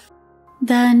Jeff.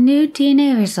 The new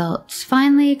DNA results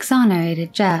finally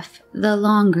exonerated Jeff, the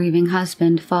long-grieving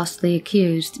husband falsely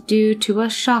accused, due to a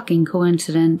shocking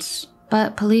coincidence,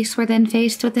 but police were then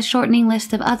faced with a shortening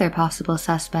list of other possible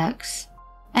suspects.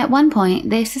 At one point,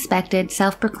 they suspected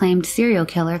self-proclaimed serial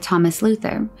killer Thomas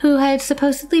Luther, who had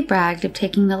supposedly bragged of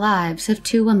taking the lives of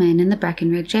 2 women in the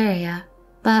Breckenridge area.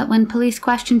 But when police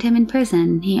questioned him in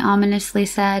prison, he ominously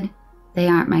said, "They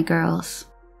aren't my girls."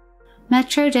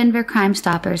 Metro Denver Crime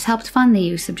Stoppers helped fund the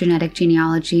use of genetic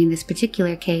genealogy in this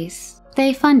particular case.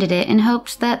 They funded it in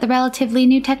hopes that the relatively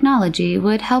new technology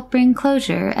would help bring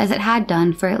closure, as it had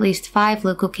done for at least 5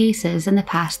 local cases in the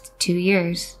past 2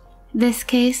 years. This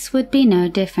case would be no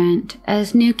different,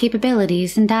 as new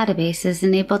capabilities and databases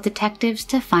enabled detectives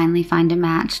to finally find a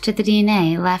match to the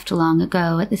DNA left long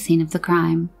ago at the scene of the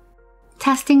crime.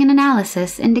 Testing and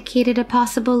analysis indicated a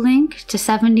possible link to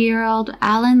 70-year-old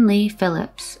Alan Lee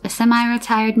Phillips, a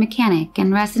semi-retired mechanic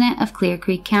and resident of Clear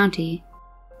Creek County.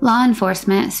 Law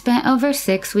enforcement spent over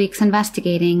 6 weeks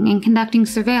investigating and conducting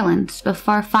surveillance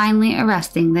before finally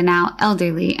arresting the now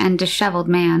elderly and disheveled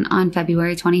man on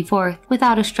February 24th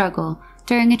without a struggle,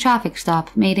 during a traffic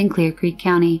stop made in Clear Creek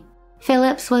County.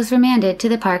 Phillips was remanded to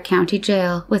the Park County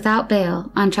Jail without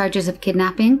bail on charges of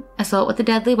kidnapping, assault with a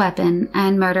deadly weapon,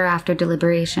 and murder after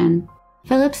deliberation.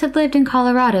 Phillips had lived in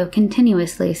Colorado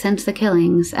continuously since the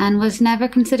killings and was never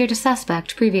considered a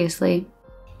suspect previously.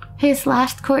 His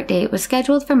last court date was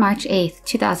scheduled for March 8,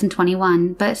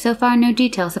 2021, but so far no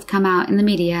details have come out in the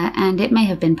media and it may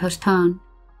have been postponed.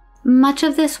 Much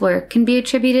of this work can be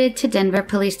attributed to Denver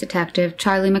Police Detective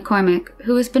Charlie McCormick,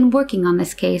 who has been working on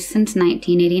this case since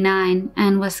 1989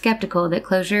 and was skeptical that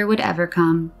closure would ever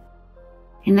come.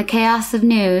 In the chaos of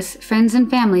news, friends and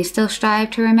family still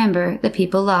strive to remember the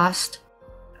people lost.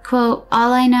 Quote,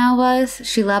 "All I know was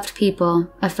she loved people,"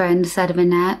 a friend said of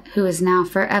Annette, who is now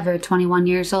forever 21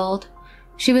 years old.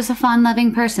 "She was a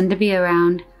fun-loving person to be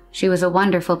around. She was a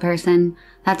wonderful person.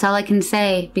 That's all I can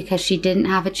say because she didn't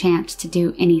have a chance to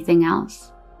do anything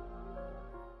else."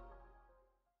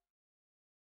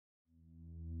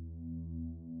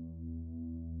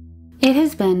 It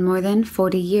has been more than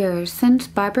 40 years since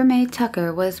Barbara Mae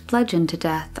Tucker was bludgeoned to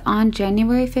death on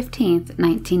January 15,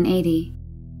 1980.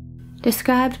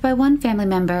 Described by one family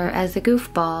member as a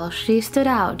goofball, she stood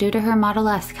out due to her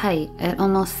model-esque height at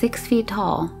almost 6 feet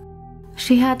tall.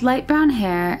 She had light brown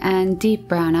hair and deep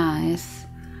brown eyes.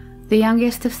 The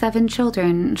youngest of 7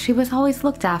 children, she was always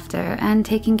looked after and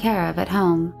taken care of at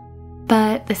home.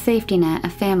 But the safety net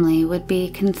of family would be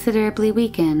considerably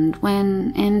weakened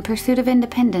when, in pursuit of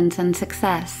independence and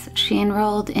success, she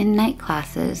enrolled in night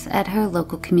classes at her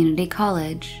local community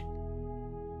college.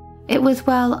 It was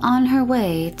while on her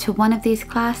way to one of these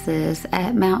classes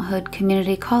at Mount Hood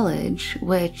Community College,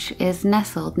 which is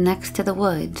nestled next to the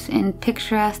woods in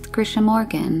picturesque Grisham,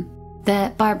 Oregon,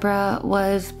 that Barbara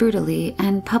was brutally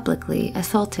and publicly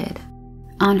assaulted.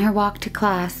 On her walk to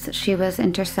class, she was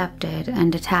intercepted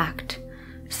and attacked.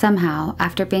 Somehow,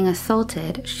 after being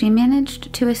assaulted, she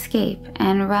managed to escape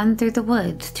and run through the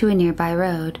woods to a nearby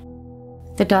road.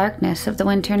 The darkness of the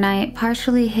winter night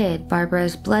partially hid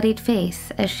Barbara's bloodied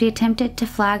face as she attempted to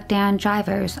flag down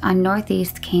drivers on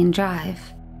Northeast Kane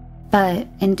Drive. But,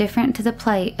 indifferent to the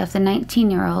plight of the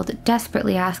 19-year-old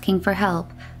desperately asking for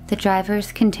help, the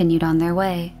drivers continued on their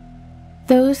way.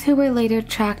 Those who were later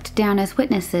tracked down as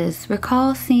witnesses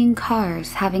recall seeing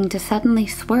cars having to suddenly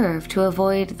swerve to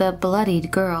avoid the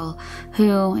bloodied girl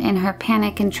who, in her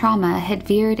panic and trauma, had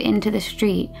veered into the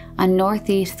street on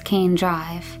Northeast Kane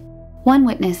Drive. One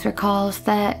witness recalls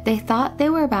that they thought they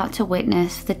were about to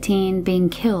witness the teen being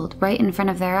killed right in front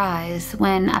of their eyes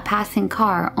when a passing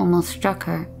car almost struck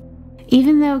her.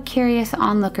 Even though curious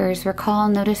onlookers recall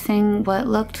noticing what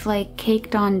looked like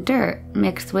caked-on dirt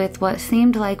mixed with what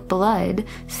seemed like blood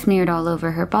smeared all over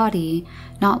her body,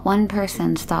 not one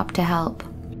person stopped to help.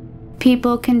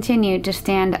 People continued to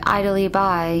stand idly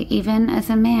by even as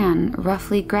a man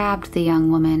roughly grabbed the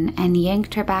young woman and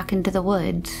yanked her back into the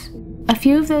woods. A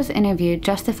few of those interviewed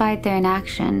justified their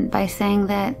inaction by saying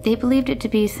that they believed it to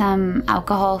be some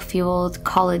alcohol-fueled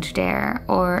college dare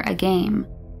or a game.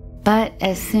 But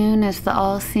as soon as the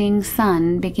all-seeing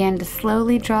sun began to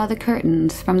slowly draw the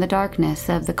curtains from the darkness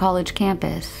of the college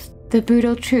campus, the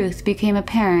brutal truth became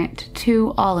apparent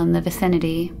to all in the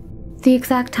vicinity. The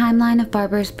exact timeline of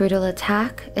Barbara's brutal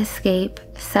attack, escape,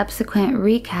 subsequent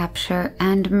recapture,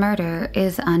 and murder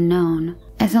is unknown,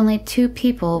 as only 2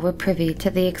 people were privy to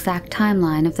the exact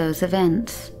timeline of those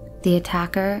events, the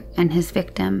attacker and his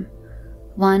victim.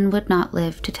 One would not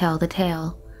live to tell the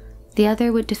tale. The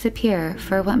other would disappear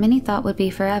for what many thought would be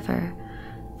forever.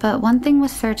 But one thing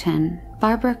was certain,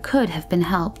 Barbara could have been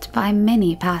helped by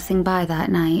many passing by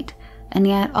that night, and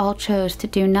yet all chose to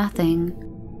do nothing.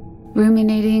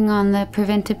 Ruminating on the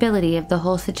preventability of the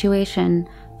whole situation,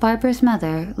 Barbara's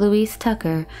mother, Louise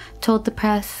Tucker, told the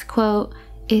press, quote,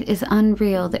 "It is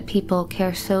unreal that people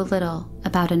care so little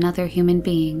about another human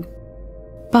being."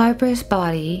 Barbara's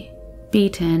body,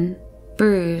 beaten,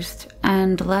 bruised,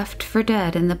 and left for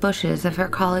dead in the bushes of her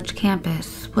college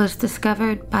campus, was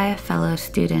discovered by a fellow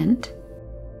student.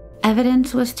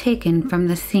 Evidence was taken from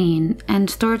the scene and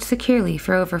stored securely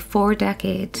for over 4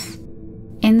 decades.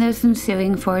 In those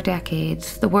ensuing 4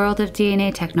 decades, the world of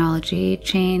DNA technology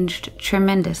changed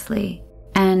tremendously,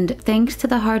 and thanks to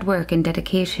the hard work and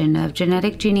dedication of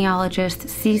genetic genealogist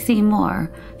C.C.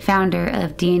 Moore, founder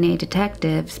of DNA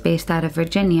Detectives based out of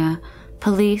Virginia,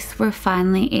 police were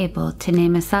finally able to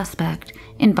name a suspect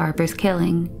in Barbara's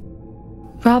killing.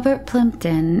 Robert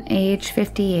Plimpton, age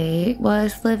 58,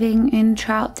 was living in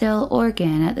Troutdale,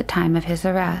 Oregon at the time of his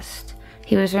arrest.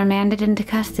 He was remanded into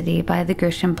custody by the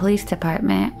Grisham Police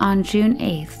Department on June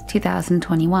 8,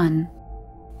 2021.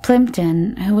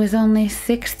 Plimpton, who was only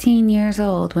 16 years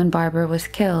old when Barbara was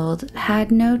killed,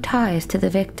 had no ties to the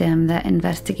victim that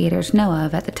investigators know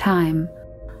of at the time.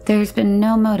 There's been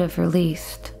no motive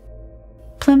released.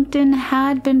 Plimpton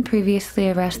had been previously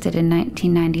arrested in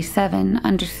 1997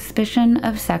 under suspicion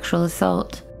of sexual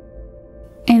assault.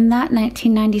 In that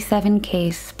 1997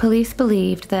 case, police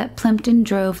believed that Plimpton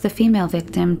drove the female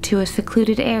victim to a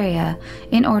secluded area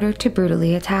in order to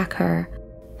brutally attack her.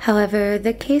 However,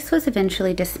 the case was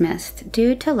eventually dismissed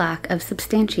due to lack of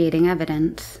substantiating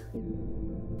evidence.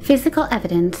 Physical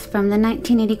evidence from the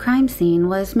 1980 crime scene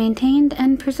was maintained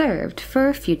and preserved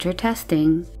for future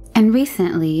testing. And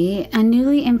recently, a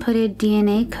newly inputted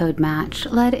DNA code match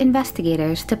led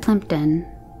investigators to Plimpton.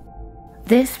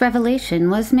 This revelation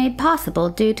was made possible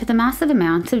due to the massive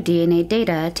amounts of DNA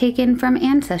data taken from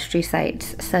ancestry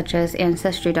sites such as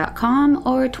Ancestry.com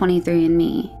or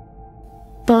 23andMe.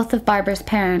 Both of Barbara's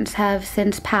parents have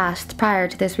since passed prior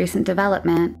to this recent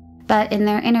development, but in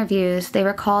their interviews they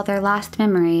recall their last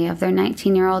memory of their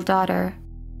 19-year-old daughter.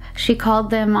 She called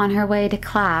them on her way to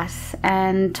class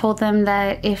and told them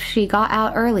that if she got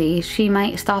out early, she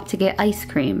might stop to get ice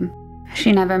cream.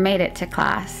 She never made it to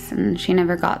class, and she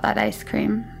never got that ice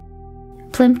cream.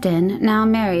 Plimpton, now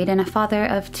married and a father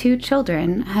of 2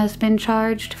 children, has been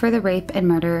charged for the rape and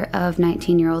murder of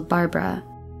 19-year-old Barbara.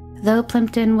 Though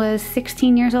Plimpton was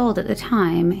 16 years old at the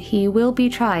time, he will be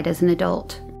tried as an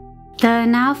adult. The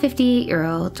now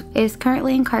 58-year-old is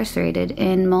currently incarcerated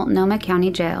in Multnomah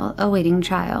County Jail awaiting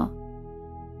trial.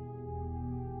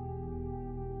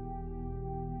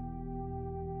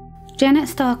 Janet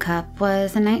Stallcup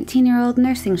was a 19-year-old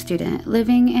nursing student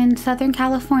living in Southern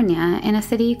California in a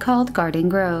city called Garden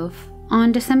Grove.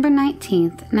 On December 19,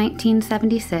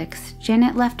 1976,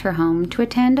 Janet left her home to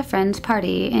attend a friend's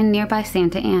party in nearby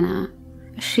Santa Ana.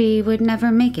 She would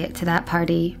never make it to that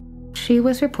party. She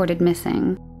was reported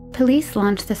missing. Police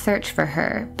launched the search for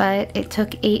her, but it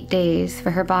took 8 days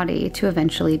for her body to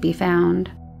eventually be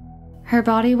found. Her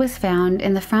body was found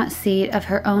in the front seat of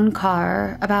her own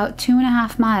car, about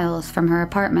 2.5 miles from her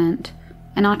apartment.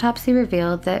 An autopsy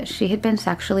revealed that she had been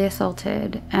sexually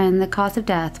assaulted, and the cause of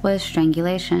death was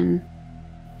strangulation.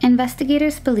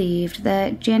 Investigators believed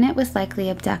that Janet was likely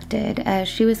abducted as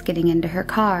she was getting into her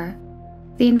car.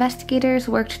 The investigators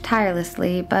worked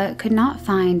tirelessly but could not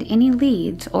find any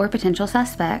leads or potential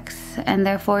suspects, and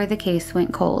therefore the case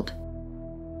went cold.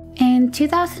 In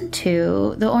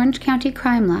 2002, the Orange County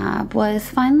Crime Lab was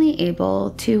finally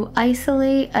able to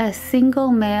isolate a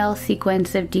single male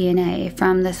sequence of DNA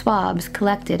from the swabs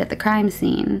collected at the crime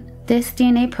scene. This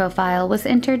DNA profile was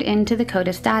entered into the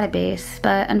CODIS database,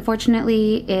 but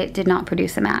unfortunately, it did not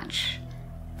produce a match.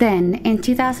 Then, in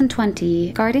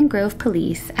 2020, Garden Grove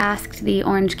Police asked the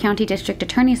Orange County District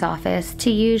Attorney's Office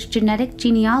to use genetic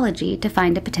genealogy to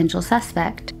find a potential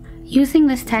suspect. Using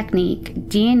this technique,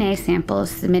 DNA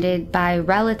samples submitted by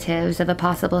relatives of a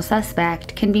possible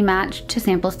suspect can be matched to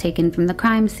samples taken from the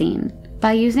crime scene.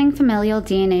 By using familial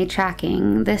DNA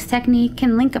tracking, this technique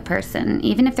can link a person,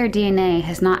 even if their DNA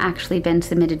has not actually been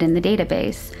submitted in the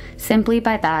database, simply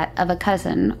by that of a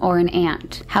cousin or an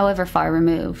aunt, however far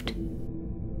removed.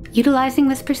 Utilizing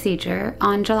this procedure,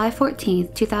 on July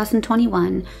 14,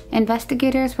 2021,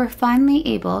 investigators were finally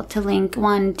able to link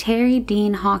one Terry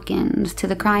Dean Hawkins to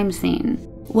the crime scene.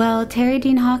 While Terry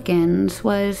Dean Hawkins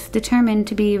was determined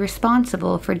to be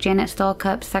responsible for Janet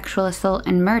Stallcup's sexual assault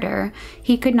and murder,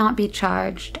 he could not be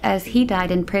charged as he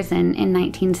died in prison in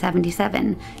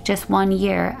 1977, just 1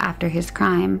 year after his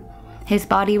crime. His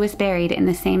body was buried in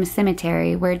the same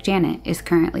cemetery where Janet is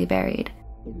currently buried.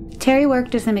 Terry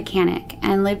worked as a mechanic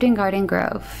and lived in Garden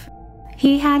Grove.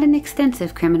 He had an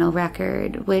extensive criminal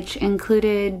record, which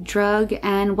included drug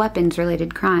and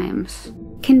weapons-related crimes.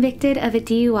 Convicted of a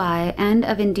DUI and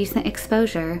of indecent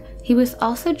exposure, he was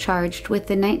also charged with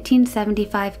the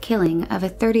 1975 killing of a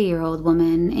 30-year-old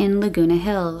woman in Laguna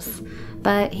Hills,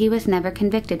 but he was never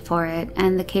convicted for it,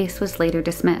 and the case was later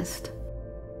dismissed.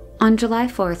 On July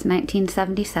 4,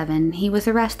 1977, he was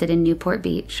arrested in Newport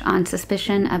Beach on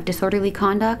suspicion of disorderly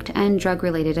conduct and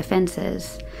drug-related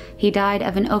offenses. He died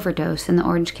of an overdose in the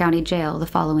Orange County Jail the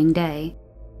following day.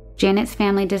 Janet's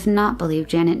family does not believe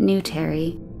Janet knew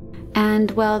Terry,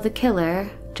 and while the killer,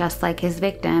 just like his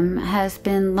victim, has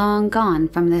been long gone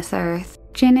from this earth,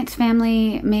 Janet's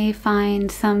family may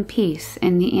find some peace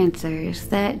in the answers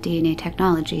that DNA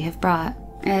technology have brought,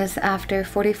 as after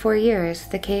 44 years,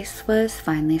 the case was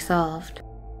finally solved.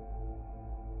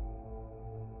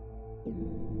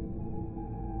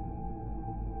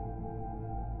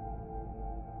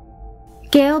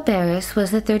 Gayle Barrus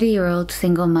was a 30-year-old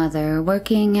single mother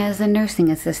working as a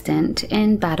nursing assistant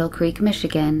in Battle Creek,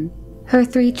 Michigan. Her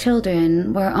 3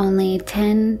 children were only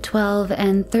 10, 12,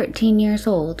 and 13 years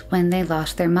old when they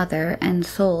lost their mother and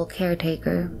sole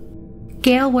caretaker.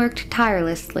 Gayle worked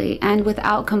tirelessly and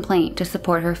without complaint to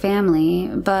support her family,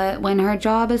 but when her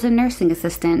job as a nursing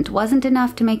assistant wasn't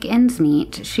enough to make ends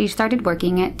meet, she started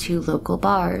working at 2 local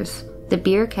bars, the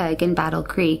Beer Keg in Battle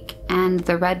Creek and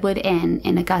the Redwood Inn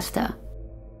in Augusta.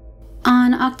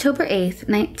 On October 8,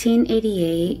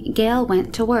 1988, Gayle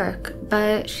went to work,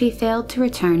 but she failed to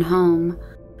return home.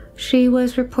 She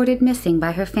was reported missing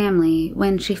by her family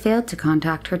when she failed to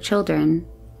contact her children.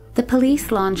 The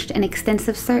police launched an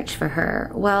extensive search for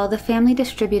her, while the family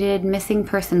distributed missing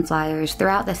person flyers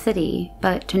throughout the city,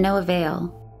 but to no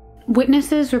avail.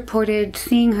 Witnesses reported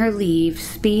seeing her leave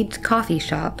Speed's coffee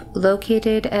shop,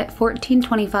 located at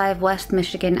 1425 West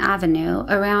Michigan Avenue,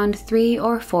 around 3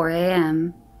 or 4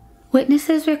 a.m.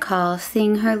 Witnesses recall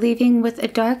seeing her leaving with a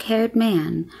dark-haired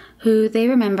man, who they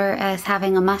remember as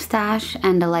having a mustache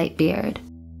and a light beard.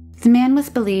 The man was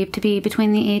believed to be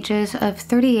between the ages of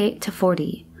 38 to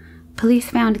 40. Police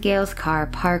found Gayle's car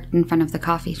parked in front of the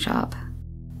coffee shop.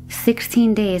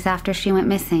 16 days after she went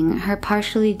missing, her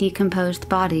partially decomposed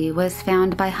body was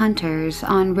found by hunters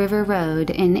on River Road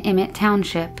in Emmett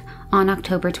Township on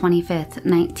October 25,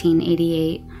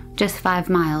 1988, just 5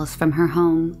 miles from her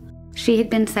home. She had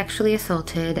been sexually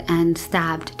assaulted and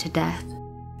stabbed to death.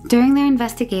 During their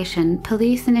investigation,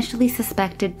 police initially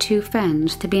suspected 2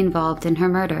 friends to be involved in her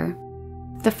murder.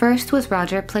 The first was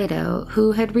Roger Plato,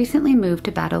 who had recently moved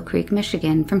to Battle Creek,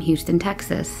 Michigan from Houston,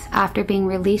 Texas, after being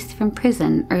released from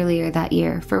prison earlier that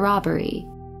year for robbery.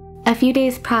 A few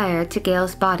days prior to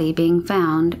Gayle's body being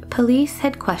found, police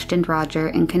had questioned Roger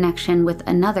in connection with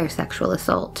another sexual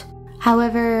assault.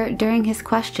 However, during his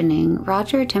questioning,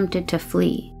 Roger attempted to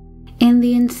flee. In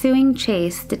the ensuing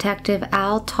chase, Detective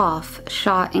Al Toff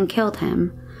shot and killed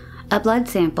him. A blood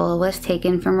sample was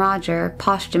taken from Roger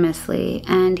posthumously,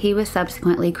 and he was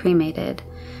subsequently cremated.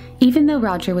 Even though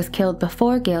Roger was killed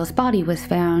before Gayle's body was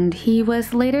found, he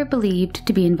was later believed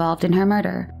to be involved in her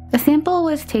murder. A sample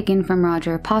was taken from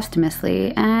Roger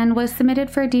posthumously and was submitted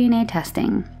for DNA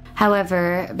testing.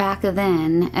 However, back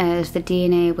then, as the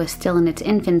DNA was still in its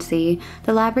infancy,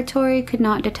 the laboratory could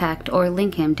not detect or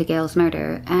link him to Gayle's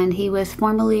murder, and he was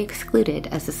formally excluded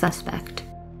as a suspect.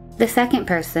 The second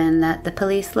person that the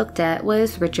police looked at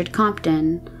was Richard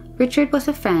Compton. Richard was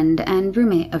a friend and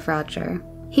roommate of Roger.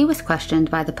 He was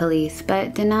questioned by the police,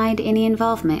 but denied any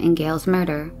involvement in Gayle's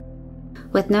murder.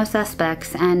 With no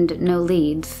suspects and no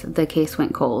leads, the case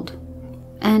went cold.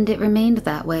 And it remained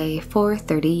that way for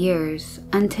 30 years,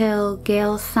 until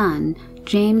Gayle's son,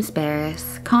 James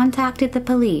Barrus, contacted the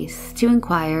police to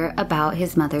inquire about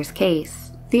his mother's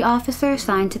case. The officer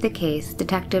assigned to the case,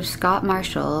 Detective Scott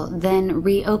Marshall, then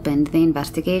reopened the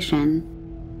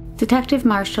investigation. Detective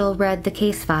Marshall read the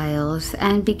case files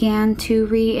and began to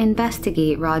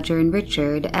re-investigate Roger and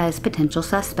Richard as potential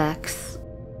suspects.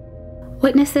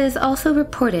 Witnesses also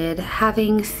reported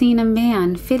having seen a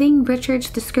man fitting Richard's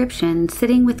description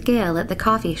sitting with Gayle at the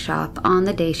coffee shop on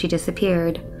the day she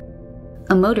disappeared.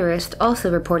 A motorist also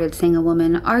reported seeing a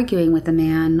woman arguing with a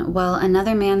man while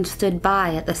another man stood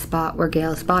by at the spot where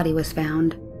Gayle's body was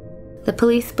found. The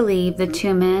police believe the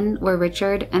 2 men were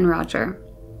Richard and Roger.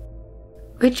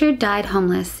 Richard died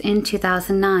homeless in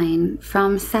 2009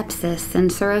 from sepsis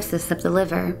and cirrhosis of the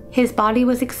liver. His body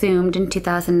was exhumed in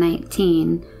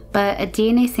 2019, but a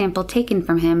DNA sample taken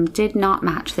from him did not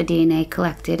match the DNA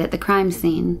collected at the crime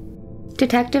scene.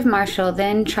 Detective Marshall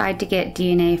then tried to get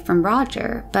DNA from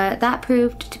Roger, but that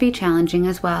proved to be challenging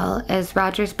as well, as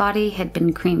Roger's body had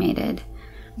been cremated.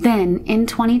 Then, in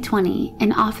 2020,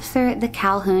 an officer at the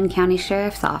Calhoun County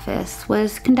Sheriff's Office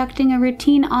was conducting a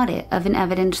routine audit of an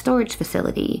evidence storage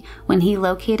facility when he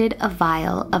located a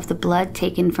vial of the blood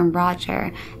taken from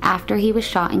Roger after he was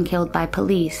shot and killed by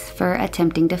police for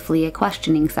attempting to flee a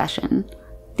questioning session.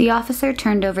 The officer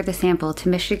turned over the sample to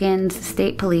Michigan's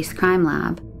State Police Crime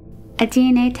Lab. A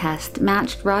DNA test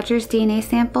matched Roger's DNA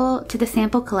sample to the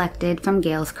sample collected from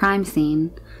Gayle's crime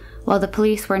scene. While the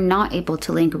police were not able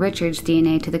to link Richard's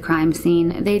DNA to the crime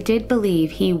scene, they did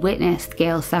believe he witnessed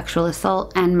Gayle's sexual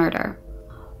assault and murder.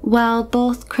 While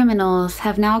both criminals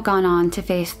have now gone on to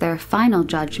face their final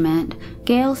judgment,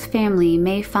 Gayle's family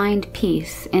may find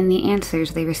peace in the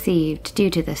answers they received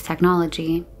due to this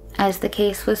technology, as the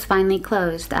case was finally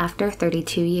closed after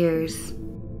 32 years.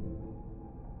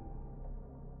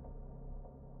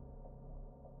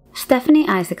 Stephanie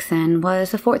Isaacson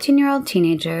was a 14-year-old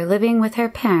teenager living with her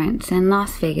parents in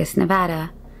Las Vegas,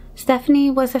 Nevada. Stephanie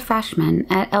was a freshman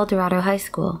at El Dorado High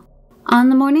School. On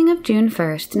the morning of June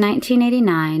 1st,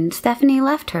 1989, Stephanie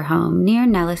left her home near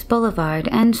Nellis Boulevard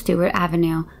and Stewart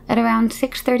Avenue at around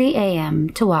 6:30 a.m.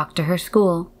 to walk to her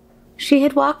school. She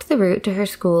had walked the route to her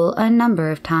school a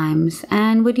number of times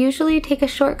and would usually take a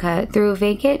shortcut through a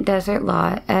vacant desert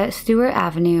lot at Stewart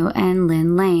Avenue and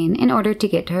Lynn Lane in order to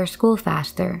get to her school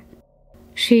faster.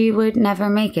 She would never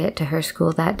make it to her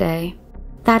school that day.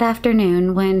 That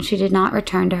afternoon, when she did not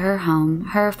return to her home,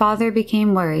 her father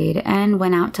became worried and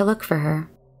went out to look for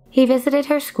her. He visited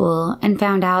her school and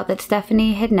found out that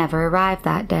Stephanie had never arrived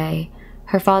that day.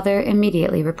 Her father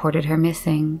immediately reported her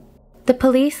missing. The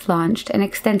police launched an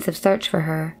extensive search for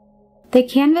her. They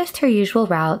canvassed her usual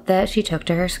route that she took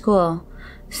to her school.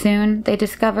 Soon, they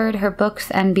discovered her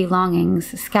books and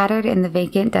belongings scattered in the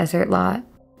vacant desert lot.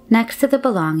 Next to the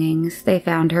belongings, they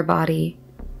found her body.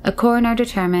 A coroner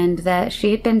determined that she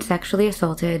had been sexually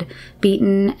assaulted,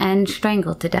 beaten, and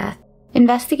strangled to death.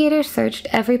 Investigators searched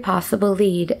every possible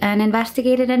lead and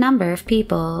investigated a number of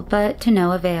people, but to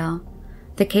no avail.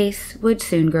 The case would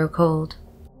soon grow cold.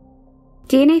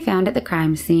 DNA found at the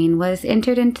crime scene was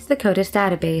entered into the CODIS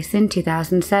database in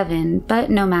 2007, but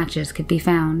no matches could be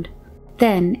found.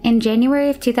 Then, in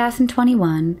January of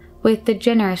 2021, with the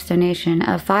generous donation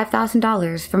of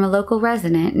 $5,000 from a local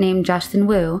resident named Justin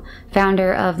Wu,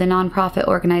 founder of the nonprofit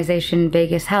organization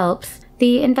Vegas Helps,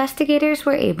 the investigators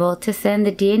were able to send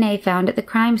the DNA found at the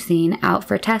crime scene out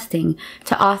for testing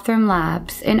to Othram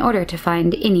Labs in order to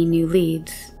find any new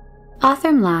leads.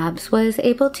 Othram Labs was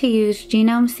able to use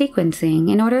genome sequencing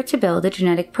in order to build a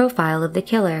genetic profile of the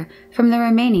killer from the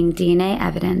remaining DNA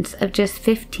evidence of just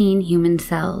 15 human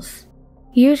cells.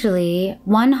 Usually,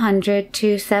 100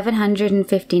 to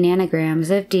 750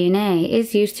 nanograms of DNA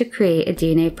is used to create a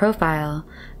DNA profile,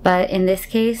 but in this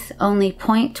case, only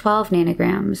 0.12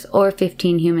 nanograms, or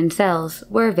 15 human cells,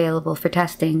 were available for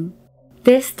testing.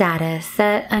 This data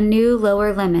set a new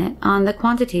lower limit on the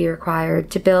quantity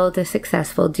required to build a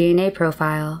successful DNA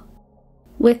profile.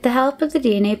 With the help of the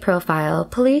DNA profile,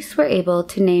 police were able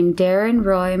to name Darren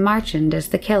Roy Marchand as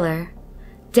the killer.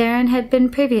 Darren had been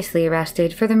previously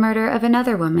arrested for the murder of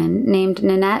another woman named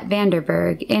Nanette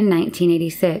Vanderberg in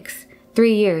 1986,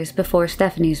 3 years before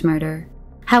Stephanie's murder.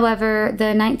 However,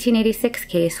 the 1986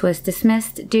 case was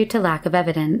dismissed due to lack of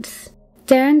evidence.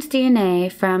 Darren's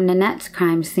DNA from Nanette's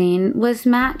crime scene was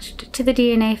matched to the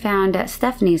DNA found at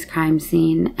Stephanie's crime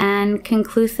scene and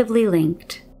conclusively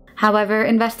linked. However,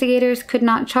 investigators could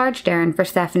not charge Darren for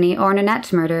Stephanie or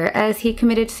Nanette's murder as he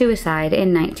committed suicide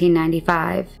in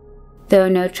 1995. Though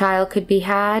no trial could be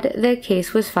had, the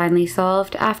case was finally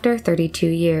solved after 32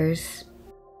 years.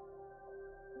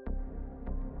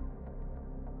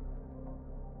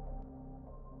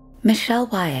 Michelle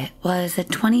Wyatt was a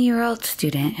 20-year-old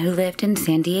student who lived in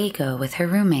San Diego with her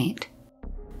roommate.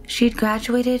 She'd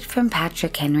graduated from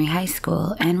Patrick Henry High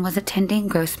School and was attending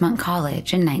Grossmont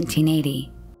College in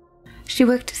 1980. She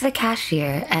worked as a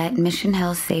cashier at Mission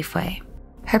Hills Safeway.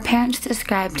 Her parents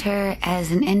described her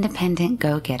as an independent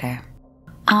go-getter.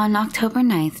 On October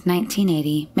 9,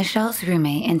 1980, Michelle's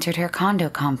roommate entered her condo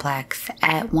complex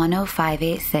at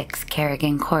 10586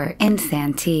 Kerrigan Court in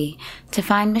Santee to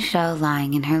find Michelle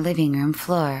lying in her living room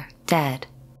floor, dead.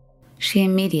 She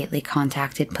immediately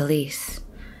contacted police.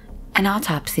 An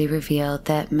autopsy revealed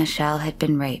that Michelle had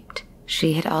been raped.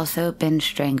 She had also been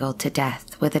strangled to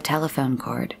death with a telephone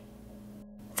cord.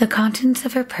 The contents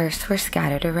of her purse were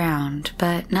scattered around,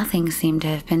 but nothing seemed to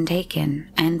have been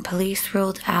taken, and police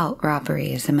ruled out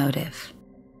robbery as a motive.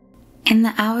 In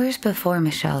the hours before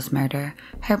Michelle's murder,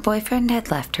 her boyfriend had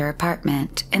left her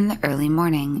apartment in the early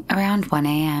morning around 1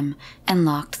 a.m. and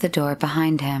locked the door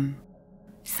behind him.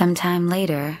 Sometime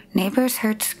later, neighbors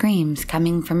heard screams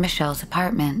coming from Michelle's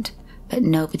apartment, but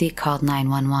nobody called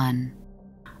 911.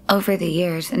 Over the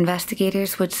years,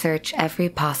 investigators would search every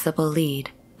possible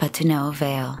lead, but to no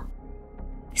avail.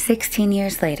 16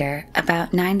 years later,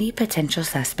 about 90 potential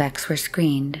suspects were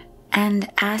screened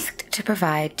and asked to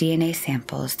provide DNA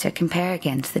samples to compare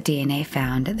against the DNA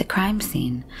found at the crime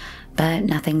scene, but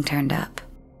nothing turned up.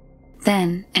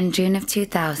 Then, in June of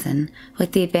 2000,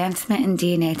 with the advancement in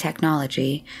DNA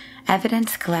technology,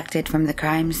 evidence collected from the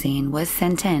crime scene was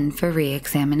sent in for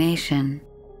re-examination.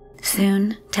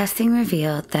 Soon, testing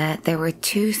revealed that there were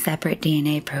 2 separate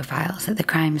DNA profiles at the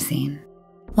crime scene.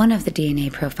 One of the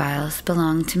DNA profiles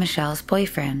belonged to Michelle's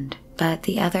boyfriend, but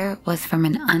the other was from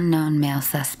an unknown male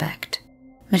suspect.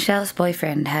 Michelle's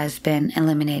boyfriend has been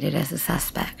eliminated as a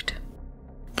suspect.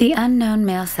 The unknown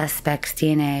male suspect's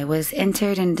DNA was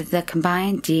entered into the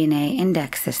Combined DNA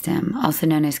Index System, also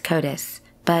known as CODIS,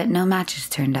 but no matches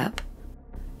turned up.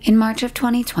 In March of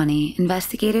 2020,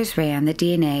 investigators ran the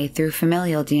DNA through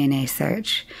familial DNA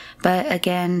search, but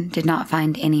again did not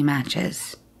find any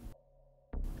matches.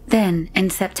 Then, in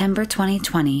September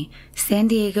 2020, San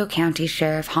Diego County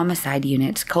Sheriff Homicide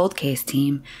Unit's cold case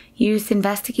team used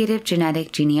investigative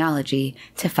genetic genealogy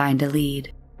to find a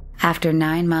lead. After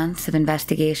 9 months of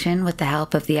investigation with the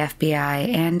help of the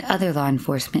FBI and other law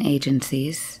enforcement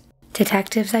agencies,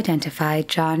 detectives identified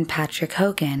John Patrick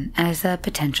Hogan as a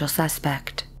potential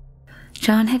suspect.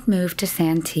 John had moved to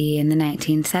Santee in the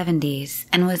 1970s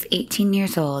and was 18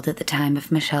 years old at the time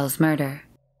of Michelle's murder.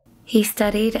 He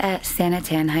studied at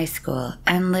Sanatan High School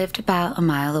and lived about a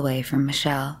mile away from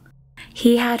Michelle.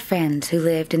 He had friends who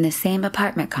lived in the same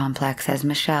apartment complex as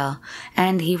Michelle,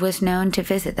 and he was known to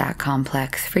visit that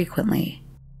complex frequently.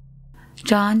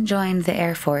 John joined the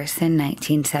Air Force in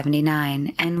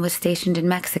 1979 and was stationed in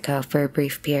Mexico for a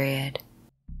brief period.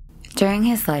 During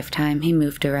his lifetime, he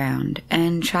moved around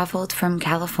and traveled from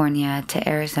California to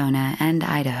Arizona and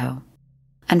Idaho.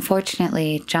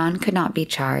 Unfortunately, John could not be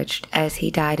charged as he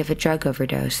died of a drug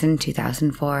overdose in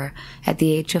 2004 at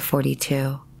the age of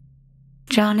 42.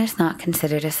 John is not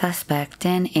considered a suspect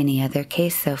in any other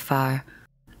case so far,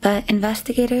 but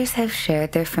investigators have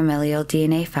shared their familial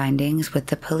DNA findings with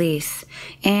the police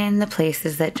in the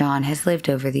places that John has lived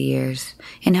over the years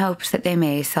in hopes that they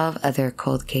may solve other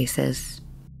cold cases.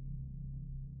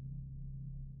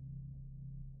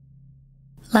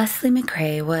 Leslie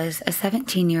McCray was a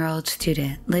 17-year-old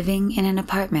student living in an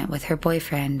apartment with her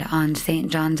boyfriend on St.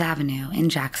 John's Avenue in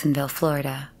Jacksonville,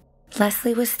 Florida.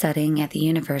 Leslie was studying at the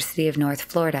University of North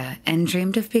Florida and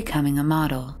dreamed of becoming a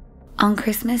model. On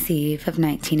Christmas Eve of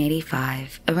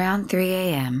 1985, around 3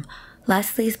 a.m.,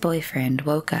 Leslie's boyfriend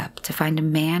woke up to find a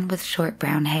man with short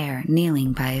brown hair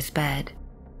kneeling by his bed.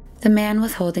 The man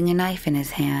was holding a knife in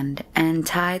his hand and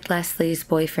tied Leslie's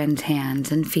boyfriend's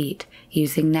hands and feet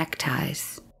using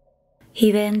neckties.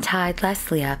 He then tied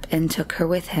Leslie up and took her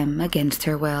with him against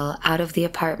her will out of the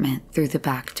apartment through the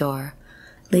back door,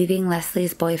 leaving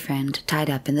Leslie's boyfriend tied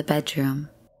up in the bedroom.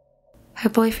 Her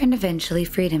boyfriend eventually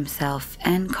freed himself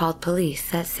and called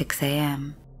police at 6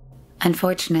 a.m.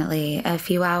 Unfortunately, a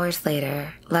few hours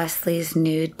later, Leslie's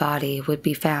nude body would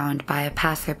be found by a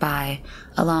passerby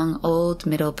along Old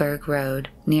Middleburg Road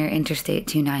near Interstate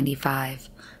 295,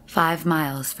 5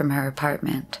 miles from her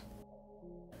apartment.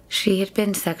 She had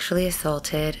been sexually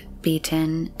assaulted,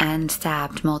 beaten, and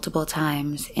stabbed multiple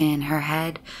times in her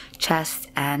head, chest,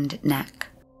 and neck.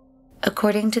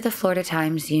 According to the Florida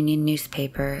Times-Union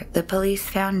newspaper, the police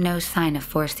found no sign of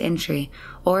forced entry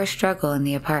or struggle in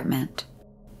the apartment.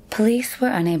 Police were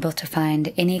unable to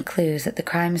find any clues at the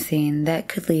crime scene that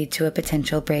could lead to a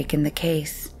potential break in the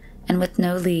case, and with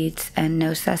no leads and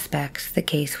no suspects, the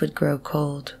case would grow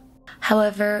cold.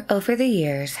 However, over the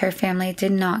years, her family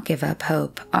did not give up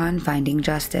hope on finding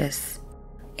justice.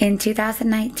 In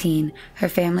 2019, her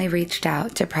family reached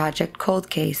out to Project Cold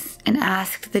Case and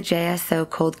asked the JSO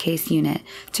Cold Case Unit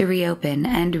to reopen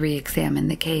and re-examine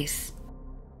the case.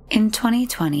 In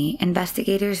 2020,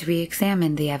 investigators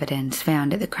re-examined the evidence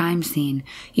found at the crime scene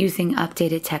using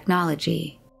updated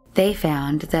technology. They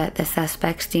found that the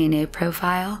suspect's DNA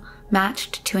profile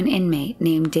matched to an inmate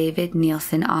named David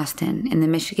Nielsen Austin in the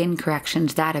Michigan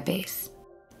Corrections Database.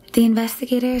 The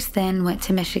investigators then went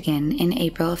to Michigan in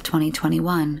April of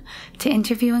 2021 to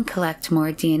interview and collect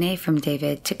more DNA from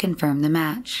David to confirm the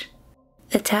match.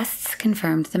 The tests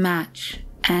confirmed the match,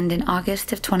 and in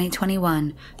August of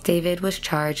 2021, David was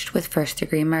charged with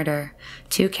first-degree murder,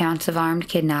 2 counts of armed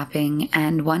kidnapping,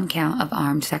 and 1 count of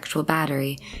armed sexual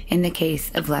battery in the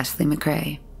case of Leslie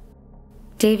McCray.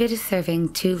 David is serving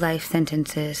 2 life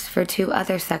sentences for 2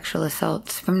 other sexual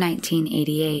assaults from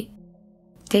 1988.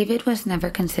 David was never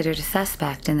considered a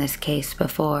suspect in this case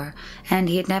before, and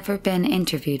he had never been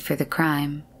interviewed for the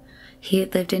crime. He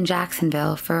had lived in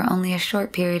Jacksonville for only a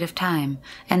short period of time,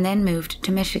 and then moved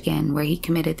to Michigan where he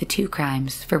committed the 2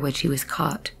 crimes for which he was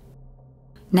caught.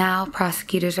 Now,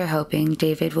 prosecutors are hoping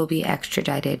David will be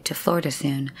extradited to Florida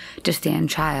soon to stand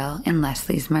trial in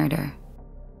Leslie's murder.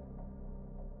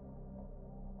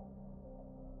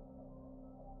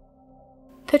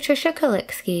 Patricia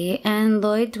Kalitzke and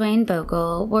Lloyd Duane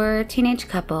Bogle were a teenage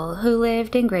couple who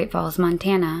lived in Great Falls,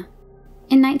 Montana.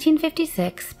 In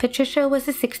 1956, Patricia was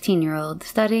a 16-year-old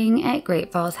studying at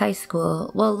Great Falls High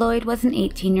School, while Lloyd was an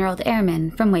 18-year-old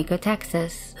airman from Waco,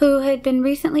 Texas, who had been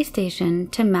recently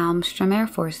stationed to Malmstrom Air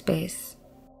Force Base.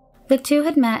 The two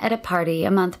had met at a party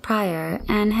a month prior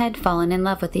and had fallen in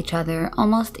love with each other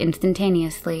almost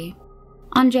instantaneously.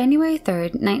 On January 3,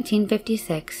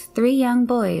 1956, 3 young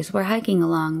boys were hiking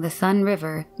along the Sun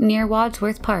River near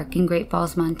Wadsworth Park in Great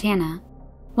Falls, Montana.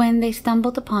 when they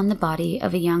stumbled upon the body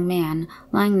of a young man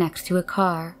lying next to a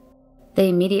car. They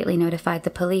immediately notified the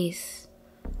police.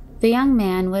 The young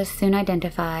man was soon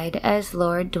identified as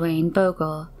Lord Duane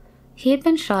Bogle. He had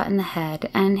been shot in the head,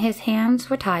 and his hands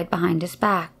were tied behind his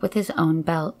back with his own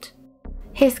belt.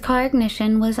 His car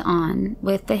ignition was on,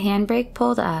 with the handbrake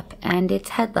pulled up and its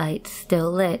headlights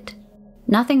still lit.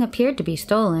 Nothing appeared to be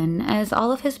stolen, as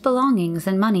all of his belongings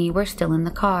and money were still in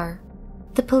the car.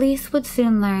 The police would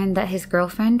soon learn that his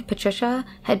girlfriend, Patricia,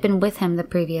 had been with him the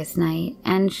previous night,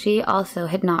 and she also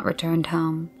had not returned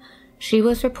home. She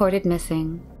was reported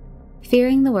missing.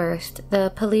 Fearing the worst,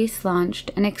 the police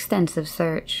launched an extensive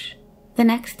search. The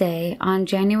next day, on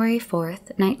January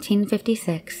 4th,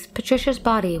 1956, Patricia's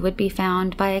body would be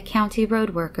found by a county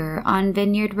road worker on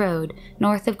Vineyard Road,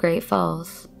 north of Great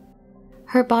Falls.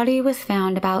 Her body was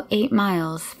found about 8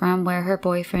 miles from where her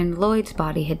boyfriend Lloyd's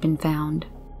body had been found.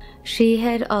 She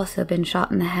had also been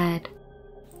shot in the head.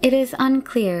 It is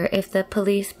unclear if the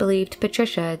police believed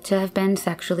Patricia to have been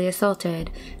sexually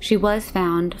assaulted. She was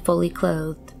found fully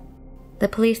clothed. The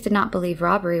police did not believe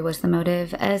robbery was the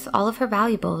motive, as all of her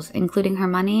valuables, including her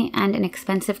money and an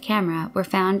expensive camera, were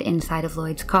found inside of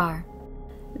Lloyd's car.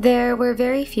 There were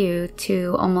very few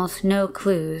to almost no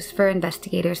clues for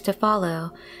investigators to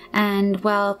follow, and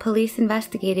while police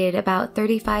investigated about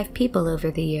 35 people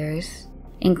over the years,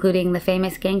 including the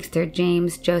famous gangster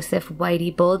James Joseph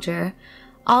Whitey Bulger,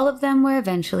 all of them were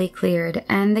eventually cleared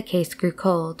and the case grew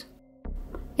cold.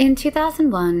 In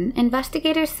 2001,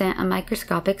 investigators sent a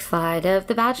microscopic slide of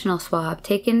the vaginal swab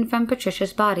taken from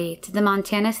Patricia's body to the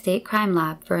Montana State Crime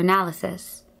Lab for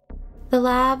analysis. The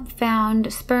lab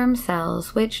found sperm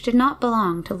cells which did not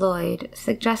belong to Lloyd,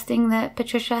 suggesting that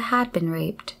Patricia had been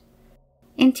raped.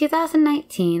 In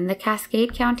 2019, the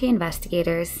Cascade County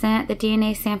investigators sent the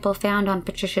DNA sample found on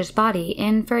Patricia's body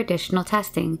in for additional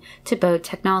testing to Bode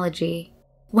Technology.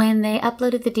 When they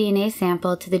uploaded the DNA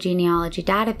sample to the genealogy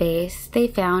database, they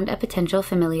found a potential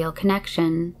familial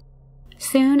connection.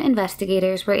 Soon,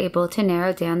 investigators were able to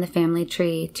narrow down the family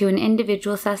tree to an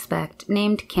individual suspect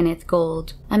named Kenneth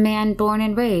Gold, a man born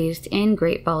and raised in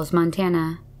Great Falls,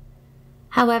 Montana.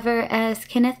 However, as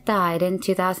Kenneth died in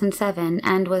 2007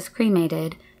 and was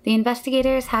cremated, the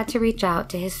investigators had to reach out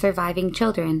to his surviving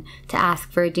children to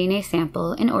ask for a DNA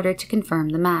sample in order to confirm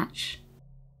the match.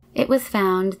 It was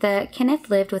found that Kenneth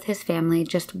lived with his family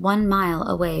just 1 mile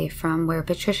away from where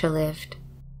Patricia lived.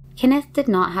 Kenneth did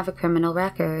not have a criminal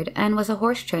record and was a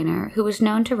horse trainer who was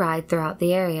known to ride throughout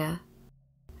the area.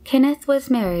 Kenneth was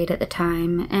married at the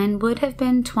time and would have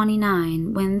been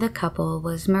 29 when the couple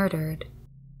was murdered.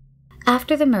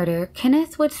 After the murder,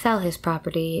 Kenneth would sell his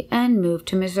property and move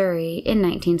to Missouri in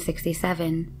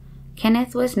 1967.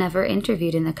 Kenneth was never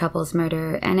interviewed in the couple's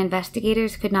murder, and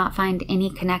investigators could not find any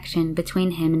connection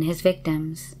between him and his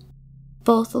victims.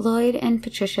 Both Lloyd and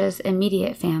Patricia's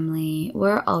immediate family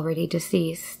were already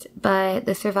deceased, but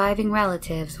the surviving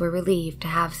relatives were relieved to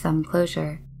have some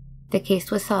closure. The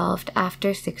case was solved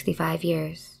after 65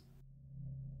 years.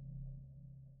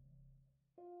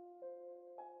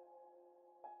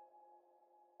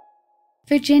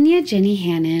 Virginia Jenny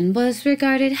Hannon was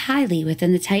regarded highly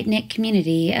within the tight-knit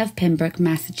community of Pembroke,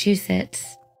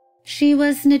 Massachusetts. She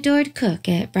was an adored cook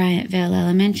at Bryantville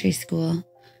Elementary School.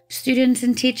 Students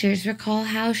and teachers recall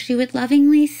how she would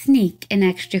lovingly sneak an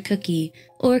extra cookie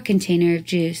or container of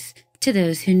juice to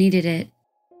those who needed it.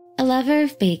 A lover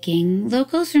of baking,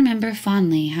 locals remember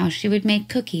fondly how she would make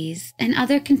cookies and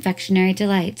other confectionery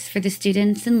delights for the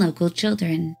students and local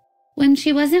children. When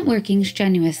she wasn't working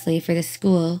strenuously for the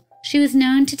school, she was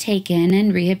known to take in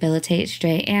and rehabilitate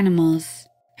stray animals.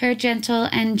 Her gentle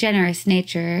and generous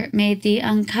nature made the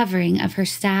uncovering of her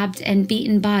stabbed and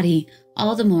beaten body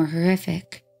all the more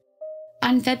horrific.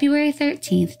 On February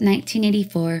 13,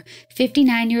 1984,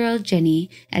 59-year-old Jenny,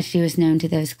 as she was known to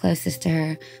those closest to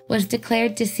her, was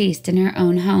declared deceased in her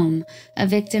own home, a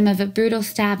victim of a brutal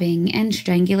stabbing and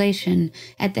strangulation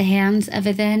at the hands of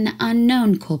a then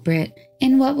unknown culprit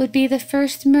in what would be the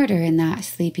first murder in that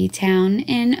sleepy town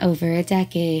in over a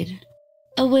decade.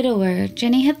 A widower,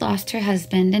 Jenny had lost her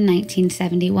husband in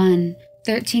 1971,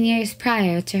 13 years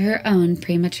prior to her own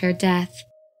premature death.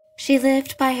 She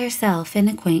lived by herself in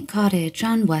a quaint cottage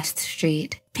on West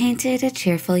Street, painted a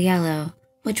cheerful yellow,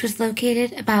 which was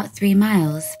located about 3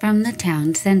 miles from the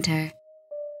town center.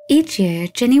 Each year,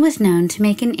 Jenny was known to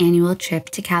make an annual trip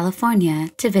to California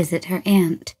to visit her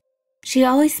aunt. She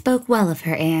always spoke well of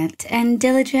her aunt and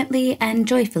diligently and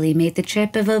joyfully made the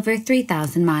trip of over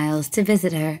 3,000 miles to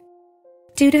visit her.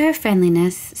 Due to her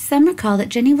friendliness, some recall that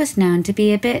Jenny was known to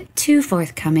be a bit too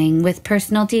forthcoming with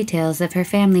personal details of her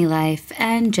family life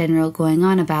and general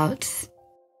going-on-abouts.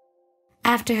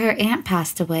 After her aunt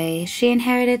passed away, she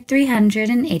inherited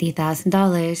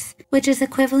 $380,000, which is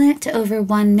equivalent to over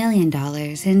 $1 million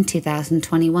in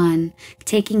 2021,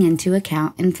 taking into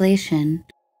account inflation.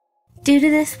 Due to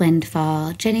this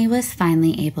windfall, Jenny was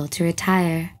finally able to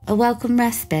retire, a welcome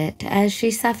respite as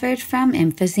she suffered from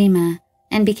emphysema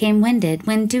and became winded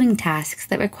when doing tasks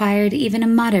that required even a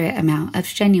moderate amount of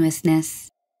strenuousness.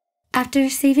 After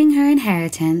receiving her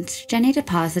inheritance, Jenny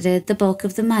deposited the bulk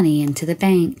of the money into the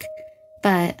bank.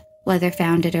 But, whether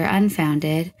founded or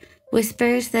unfounded,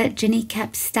 whispers that Jenny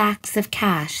kept stacks of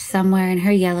cash somewhere in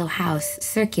her yellow house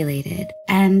circulated,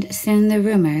 and soon the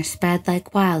rumor spread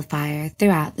like wildfire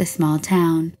throughout the small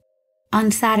town.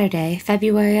 On Saturday,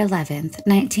 February 11th,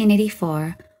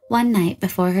 1984, one night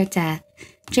before her death,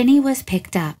 Jenny was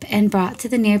picked up and brought to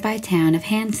the nearby town of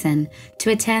Hanson to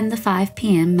attend the 5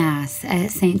 p.m. Mass at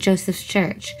St. Joseph's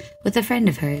Church with a friend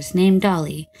of hers named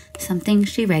Dolly, something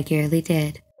she regularly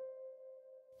did.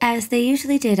 As they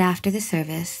usually did after the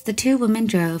service, the two women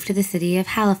drove to the city of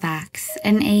Halifax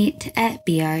and ate at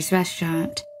BR's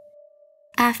restaurant.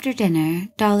 After dinner,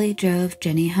 Dolly drove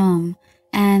Jenny home,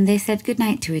 and they said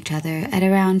goodnight to each other at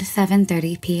around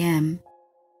 7:30 p.m.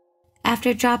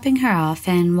 After dropping her off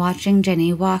and watching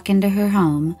Jenny walk into her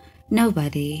home,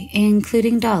 nobody,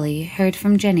 including Dolly, heard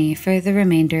from Jenny for the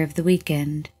remainder of the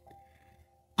weekend.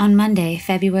 On Monday,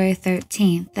 February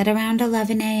 13th, at around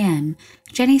 11 a.m.,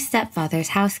 Jenny's stepfather's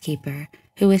housekeeper,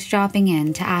 who was dropping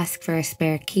in to ask for a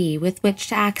spare key with which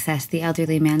to access the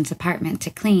elderly man's apartment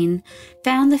to clean,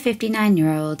 found the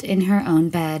 59-year-old in her own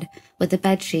bed with the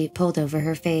bedsheet pulled over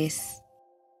her face.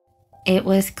 It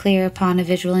was clear upon a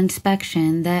visual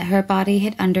inspection that her body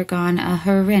had undergone a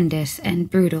horrendous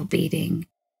and brutal beating.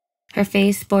 Her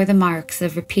face bore the marks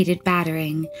of repeated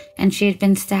battering, and she had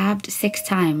been stabbed 6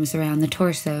 times around the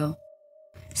torso.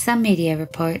 Some media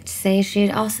reports say she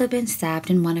had also been stabbed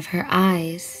in one of her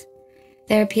eyes.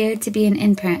 There appeared to be an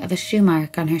imprint of a shoe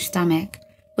mark on her stomach,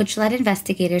 which led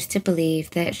investigators to believe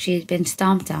that she had been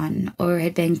stomped on or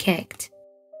had been kicked.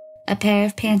 A pair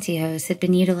of pantyhose had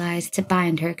been utilized to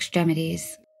bind her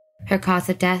extremities. Her cause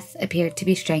of death appeared to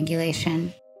be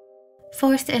strangulation.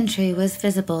 Forced entry was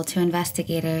visible to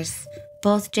investigators.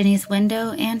 Both Jenny's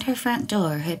window and her front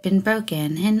door had been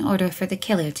broken in order for the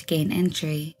killer to gain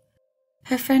entry.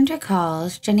 Her friend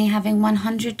recalls Jenny having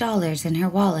 $100 in her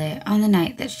wallet on the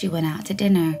night that she went out to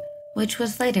dinner, which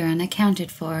was later unaccounted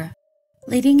for,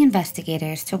 leading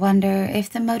investigators to wonder if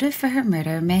the motive for her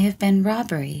murder may have been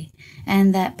robbery,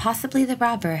 and that possibly the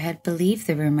robber had believed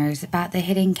the rumors about the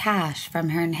hidden cash from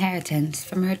her inheritance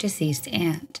from her deceased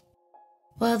aunt.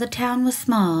 While the town was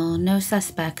small, no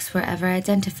suspects were ever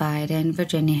identified in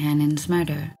Virginia Hannon's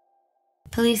murder.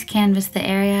 Police canvassed the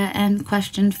area and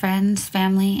questioned friends,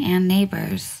 family, and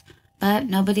neighbors, but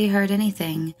nobody heard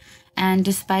anything, and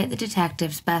despite the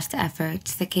detectives' best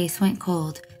efforts, the case went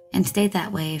cold and stayed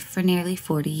that way for nearly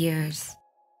 40 years.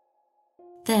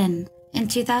 Then, in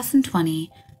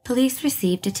 2020, police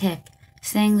received a tip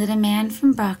saying that a man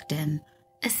from Brockton,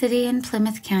 a city in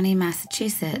Plymouth County,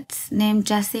 Massachusetts, named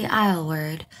Jesse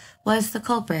Isleworth, was the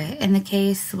culprit in the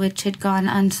case which had gone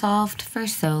unsolved for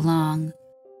so long.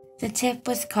 The tip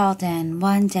was called in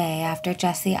one day after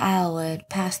Jesse Isleworth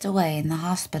passed away in the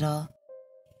hospital.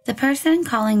 The person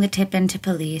calling the tip into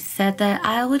police said that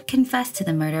Isleworth confessed to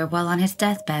the murder while on his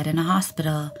deathbed in a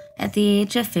hospital at the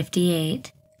age of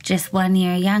 58, just 1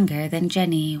 year younger than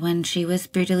Jenny when she was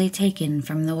brutally taken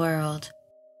from the world.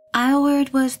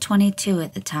 Isleworth was 22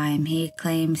 at the time he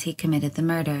claims he committed the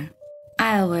murder.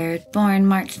 Isleworth, born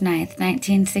March 9,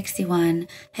 1961,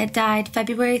 had died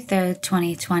February 3,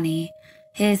 2020.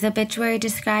 His obituary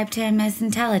described him as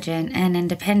intelligent and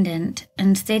independent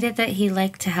and stated that he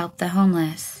liked to help the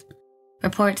homeless.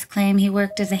 Reports claim he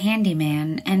worked as a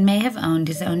handyman and may have owned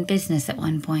his own business at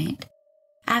one point.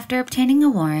 After obtaining a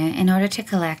warrant in order to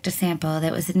collect a sample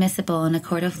that was admissible in a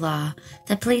court of law,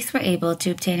 the police were able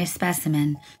to obtain a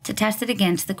specimen to test it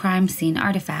against the crime scene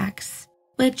artifacts,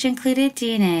 which included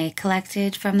DNA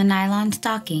collected from the nylon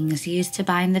stockings used to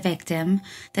bind the victim,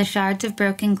 the shards of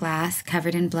broken glass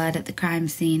covered in blood at the crime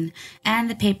scene, and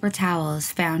the paper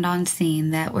towels found on scene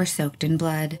that were soaked in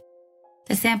blood.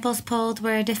 The samples pulled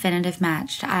were a definitive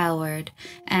match to Isleworth,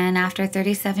 and after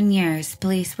 37 years,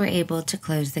 police were able to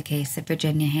close the case of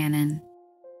Virginia Hannon.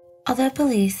 Although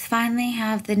police finally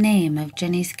have the name of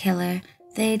Jenny's killer,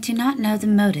 they do not know the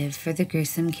motive for the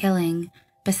gruesome killing,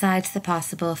 besides the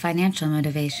possible financial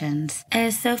motivations,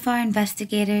 as so far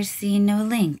investigators see no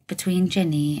link between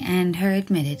Jenny and her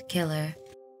admitted killer.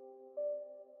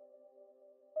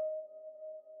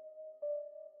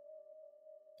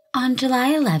 On July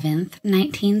 11th,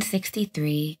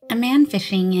 1963, a man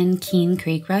fishing in Keene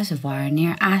Creek Reservoir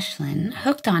near Ashland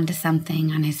hooked onto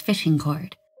something on his fishing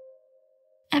cord.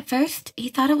 At first, he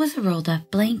thought it was a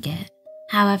rolled-up blanket.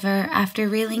 However, after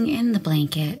reeling in the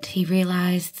blanket, he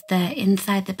realized that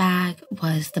inside the bag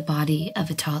was the body of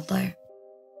a toddler.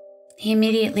 He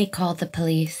immediately called the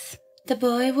police. The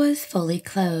boy was fully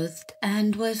clothed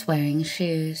and was wearing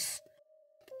shoes.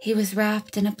 He was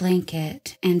wrapped in a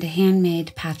blanket and a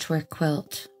handmade patchwork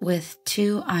quilt with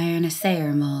 2 iron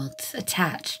assayer molds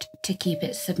attached to keep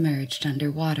it submerged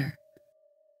underwater.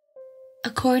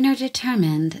 A coroner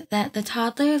determined that the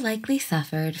toddler likely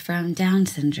suffered from Down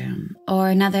syndrome or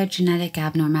another genetic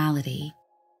abnormality.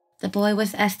 The boy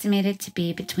was estimated to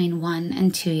be between 1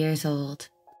 and 2 years old.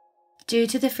 Due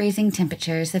to the freezing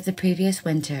temperatures of the previous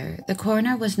winter, the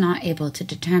coroner was not able to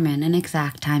determine an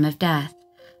exact time of death,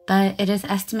 but it is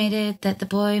estimated that the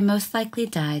boy most likely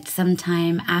died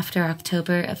sometime after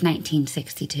October of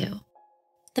 1962.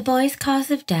 The boy's cause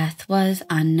of death was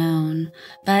unknown,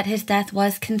 but his death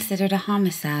was considered a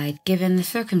homicide given the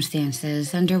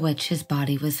circumstances under which his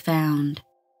body was found.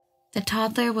 The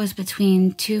toddler was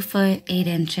between 2 foot 8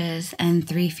 inches and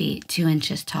 3 feet 2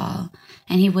 inches tall,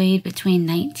 and he weighed between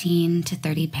 19 to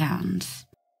 30 pounds.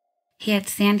 He had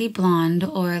sandy blonde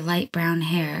or light brown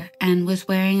hair and was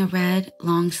wearing a red,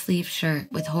 long-sleeved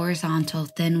shirt with horizontal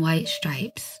thin white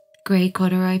stripes, gray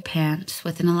corduroy pants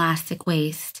with an elastic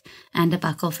waist and a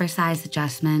buckle for size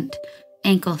adjustment,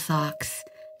 ankle socks,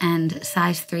 and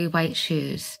size 3 white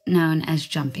shoes known as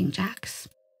jumping jacks.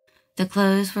 The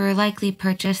clothes were likely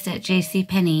purchased at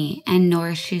JCPenney and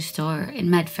Norris Shoe Store in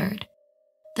Medford.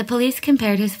 The police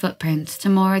compared his footprints to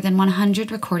more than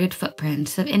 100 recorded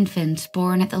footprints of infants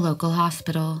born at the local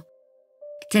hospital.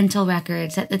 Dental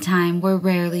records at the time were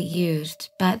rarely used,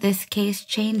 but this case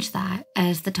changed that,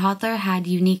 as the toddler had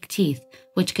unique teeth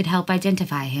which could help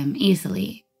identify him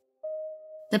easily.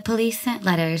 The police sent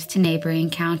letters to neighboring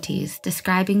counties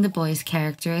describing the boy's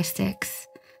characteristics.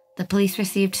 The police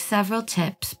received several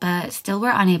tips, but still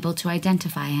were unable to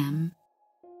identify him.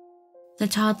 The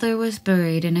toddler was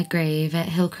buried in a grave at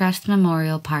Hillcrest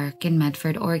Memorial Park in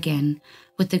Medford, Oregon,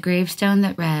 with the gravestone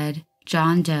that read,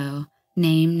 John Doe,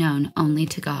 name known only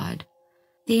to God.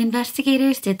 The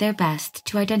investigators did their best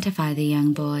to identify the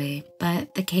young boy,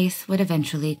 but the case would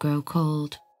eventually grow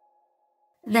cold.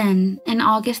 Then, in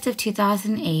August of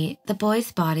 2008, the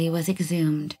boy's body was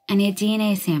exhumed and a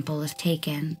DNA sample was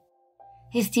taken.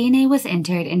 His DNA was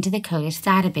entered into the CODIS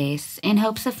database in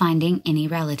hopes of finding any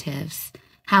relatives.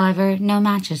 However, no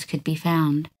matches could be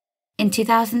found. In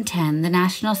 2010, the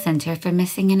National Center for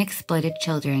Missing and Exploited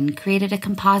Children created a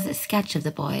composite sketch of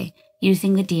the boy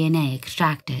using the DNA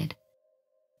extracted.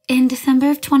 In December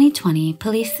of 2020,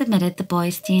 police submitted the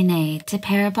boy's DNA to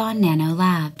Parabon Nano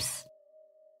Labs.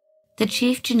 The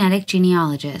chief genetic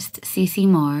genealogist, C.C.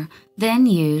 Moore, then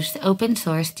used the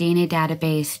open-source DNA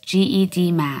database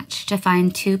GED Match to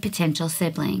find 2 potential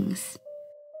siblings.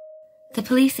 The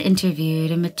police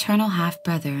interviewed a maternal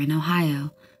half-brother in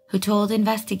Ohio who told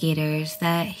investigators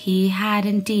that he had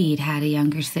indeed had a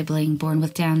younger sibling born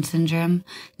with Down syndrome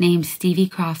named Stevie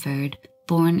Crawford,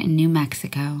 born in New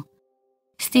Mexico.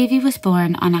 Stevie was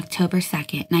born on October 2,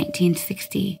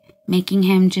 1960, making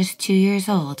him just 2 years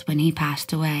old when he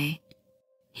passed away.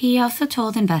 He also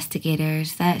told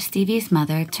investigators that Stevie's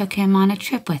mother took him on a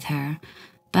trip with her,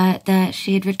 but that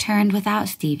she had returned without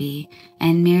Stevie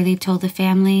and merely told the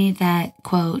family that,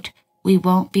 quote, we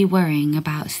won't be worrying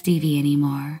about Stevie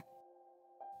anymore.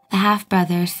 The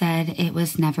half-brother said it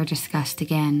was never discussed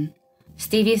again.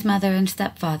 Stevie's mother and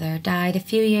stepfather died a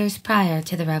few years prior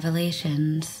to the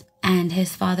revelations, and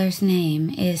his father's name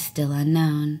is still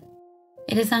unknown.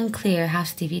 It is unclear how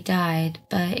Stevie died,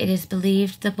 but it is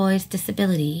believed the boy's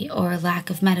disability or lack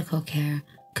of medical care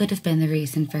could have been the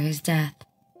reason for his death.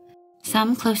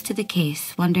 Some close to the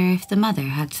case wonder if the mother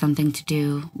had something to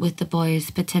do with the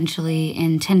boy's potentially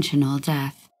intentional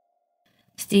death.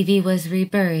 Stevie was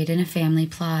reburied in a family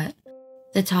plot.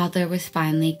 The toddler was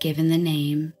finally given the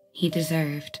name he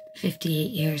deserved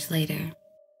 58 years later.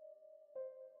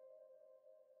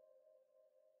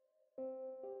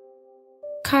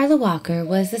 Carla Walker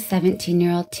was a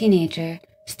 17-year-old teenager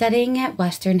studying at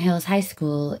Western Hills High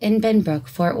School in Benbrook,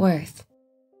 Fort Worth.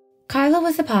 Carla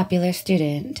was a popular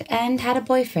student and had a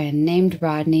boyfriend named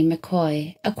Rodney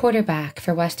McCoy, a quarterback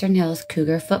for Western Hills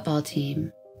Cougar football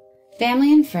team.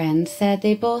 Family and friends said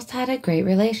they both had a great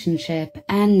relationship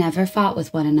and never fought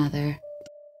with one another.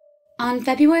 On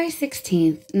February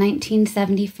 16,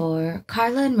 1974,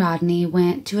 Carla and Rodney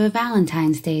went to a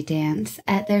Valentine's Day dance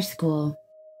at their school.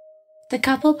 The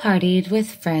couple partied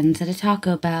with friends at a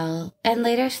Taco Bell and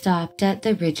later stopped at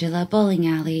the Ridula bowling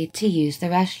alley to use the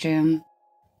restroom.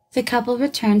 The couple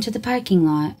returned to the parking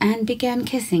lot and began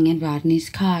kissing in Rodney's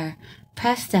car,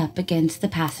 pressed up against the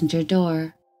passenger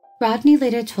door. Rodney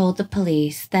later told the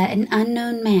police that an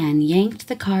unknown man yanked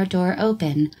the car door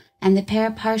open and the pair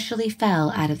partially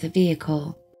fell out of the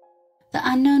vehicle. The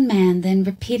unknown man then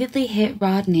repeatedly hit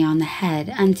Rodney on the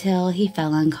head until he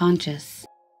fell unconscious.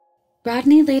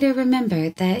 Rodney later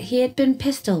remembered that he had been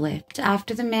pistol whipped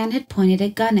after the man had pointed a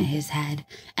gun at his head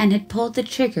and had pulled the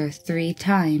trigger 3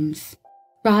 times.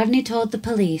 Rodney told the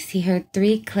police he heard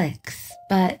 3 clicks,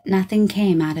 but nothing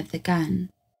came out of the gun.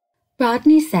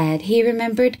 Rodney said he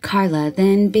remembered Carla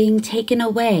then being taken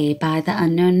away by the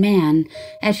unknown man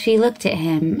as she looked at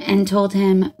him and told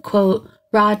him, quote,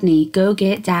 "Rodney, go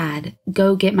get Dad,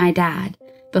 go get my dad,"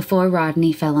 before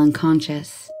Rodney fell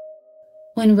unconscious.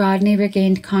 When Rodney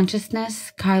regained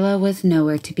consciousness, Carla was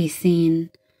nowhere to be seen.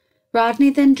 Rodney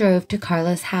then drove to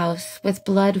Carla's house with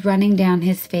blood running down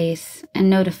his face and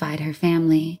notified her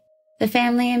family. The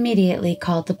family immediately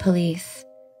called the police.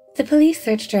 The police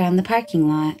searched around the parking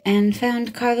lot and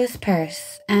found Carla's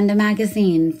purse and a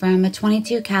magazine from a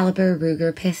 .22 caliber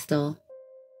Ruger pistol.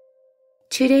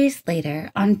 2 days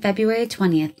later, on February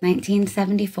 20th,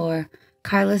 1974,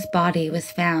 Carla's body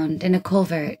was found in a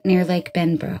culvert near Lake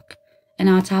Benbrook. An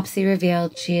autopsy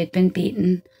revealed she had been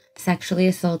beaten, sexually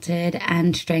assaulted,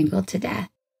 and strangled to death.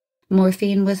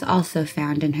 Morphine was also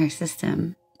found in her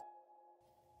system.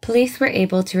 Police were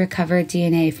able to recover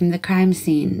DNA from the crime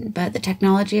scene, but the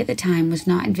technology at the time was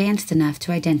not advanced enough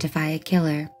to identify a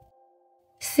killer.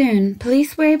 Soon,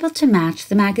 police were able to match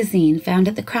the magazine found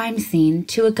at the crime scene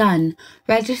to a gun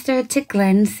registered to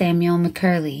Glenn Samuel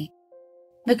McCurley.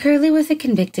 McCurley was a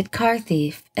convicted car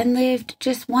thief and lived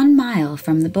just 1 mile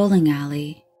from the bowling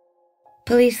alley.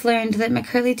 Police learned that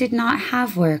McCurley did not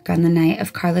have work on the night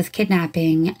of Carla's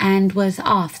kidnapping and was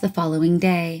off the following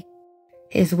day.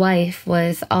 His wife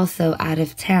was also out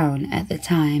of town at the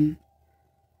time.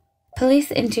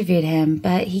 Police interviewed him,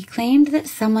 but he claimed that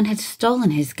someone had stolen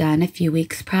his gun a few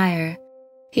weeks prior.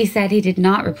 He said he did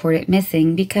not report it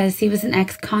missing because he was an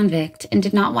ex-convict and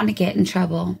did not want to get in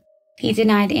trouble. He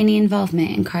denied any involvement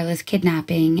in Carla's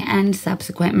kidnapping and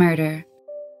subsequent murder.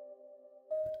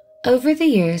 Over the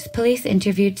years, police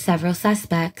interviewed several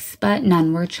suspects, but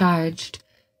none were charged.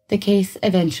 The case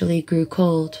eventually grew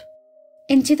cold.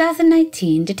 In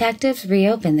 2019, detectives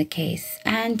reopened the case,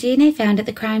 and DNA found at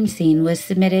the crime scene was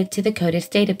submitted to the CODIS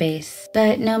database,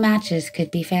 but no matches could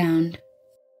be found.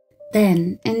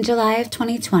 Then, in July of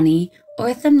 2020,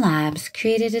 Ortham Labs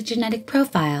created a genetic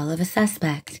profile of a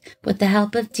suspect with the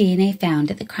help of DNA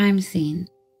found at the crime scene.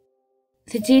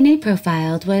 The DNA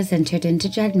profiled was entered into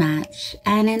GEDmatch,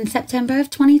 and in September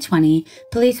of 2020,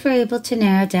 police were able to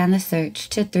narrow down the search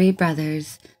to 3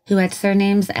 brothers, who had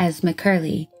surnames as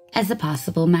McCurley, as a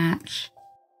possible match.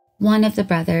 One of the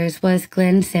brothers was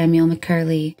Glenn Samuel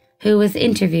McCurley, who was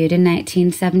interviewed in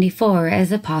 1974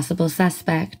 as a possible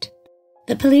suspect.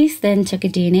 The police then took a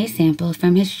DNA sample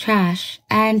from his trash,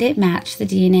 and it matched the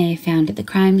DNA found at the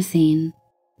crime scene.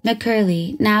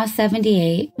 McCurley, now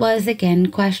 78, was again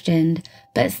questioned,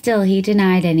 but still he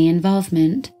denied any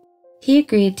involvement. He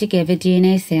agreed to give a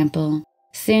DNA sample.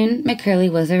 Soon,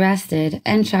 McCurley was arrested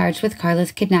and charged with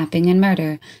Carla's kidnapping and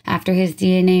murder after his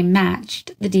DNA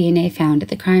matched the DNA found at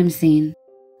the crime scene.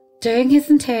 During his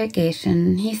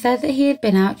interrogation, he said that he had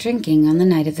been out drinking on the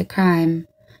night of the crime.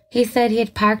 He said he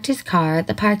had parked his car at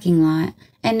the parking lot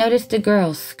and noticed a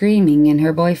girl screaming in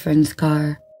her boyfriend's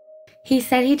car. He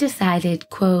said he decided,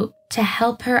 quote, to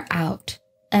help her out,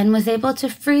 and was able to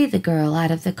free the girl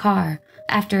out of the car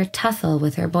after a tussle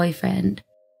with her boyfriend.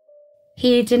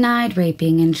 He denied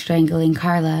raping and strangling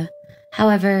Carla.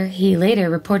 However, he later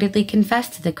reportedly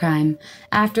confessed to the crime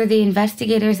after the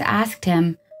investigators asked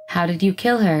him, "How did you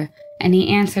kill her?" And he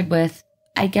answered with,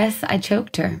 "I guess I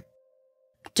choked her."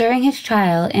 During his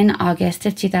trial in August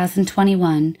of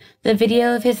 2021, the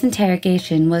video of his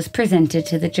interrogation was presented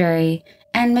to the jury,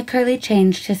 and McCurley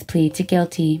changed his plea to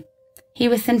guilty. He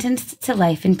was sentenced to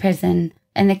life in prison,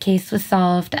 and the case was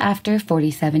solved after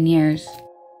 47 years.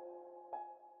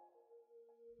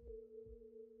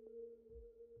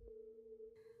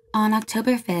 On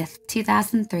October 5,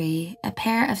 2003, a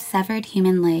pair of severed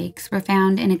human legs were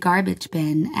found in a garbage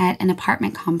bin at an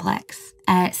apartment complex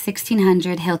at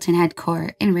 1600 Hilton Head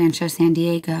Court in Rancho, San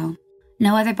Diego.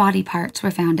 No other body parts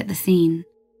were found at the scene.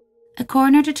 A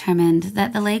coroner determined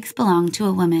that the legs belonged to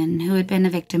a woman who had been a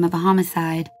victim of a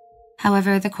homicide.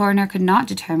 However, the coroner could not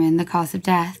determine the cause of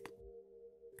death.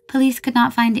 Police could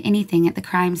not find anything at the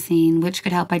crime scene which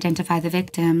could help identify the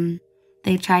victim.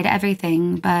 They tried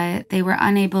everything, but they were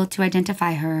unable to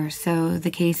identify her, so the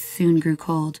case soon grew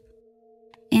cold.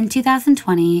 In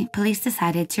 2020, police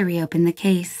decided to reopen the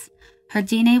case. Her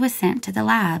DNA was sent to the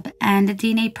lab, and a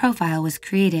DNA profile was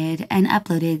created and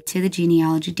uploaded to the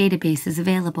genealogy databases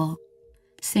available.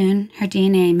 Soon, her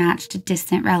DNA matched a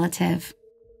distant relative.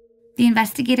 The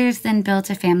investigators then built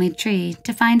a family tree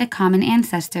to find a common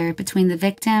ancestor between the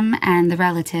victim and the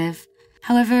relative.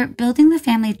 However, building the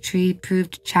family tree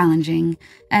proved challenging,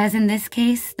 as in this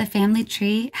case, the family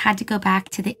tree had to go back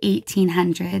to the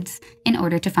 1800s in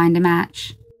order to find a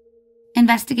match.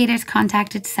 Investigators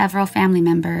contacted several family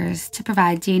members to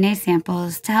provide DNA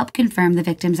samples to help confirm the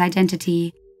victim's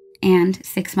identity, and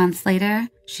 6 months later,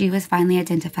 she was finally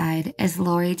identified as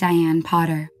Lori Diane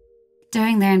Potter.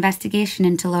 During their investigation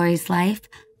into Lori's life,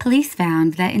 police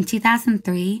found that in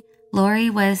 2003, Lori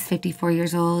was 54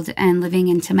 years old and living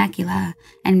in Temecula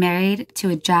and married to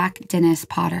a Jack Dennis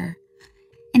Potter.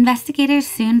 Investigators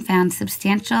soon found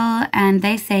substantial and,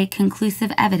 they say,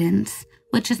 conclusive evidence,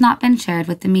 which has not been shared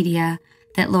with the media,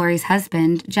 that Lori's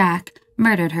husband, Jack,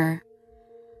 murdered her.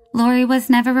 Lori was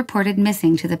never reported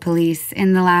missing to the police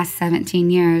in the last 17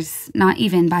 years, not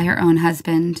even by her own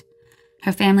husband.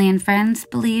 Her family and friends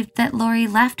believed that Lori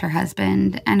left her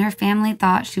husband, and her family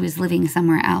thought she was living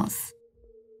somewhere else.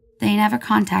 They never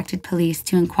contacted police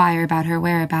to inquire about her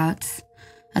whereabouts.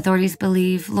 Authorities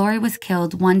believe Lori was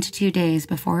killed 1 to 2 days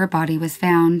before her body was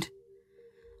found.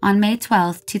 On May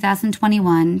 12,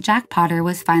 2021, Jack Potter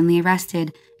was finally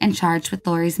arrested and charged with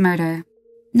Lori's murder.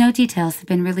 No details have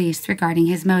been released regarding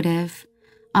his motive.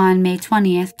 On May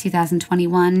 20,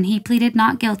 2021, he pleaded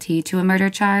not guilty to a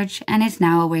murder charge and is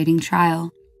now awaiting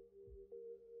trial.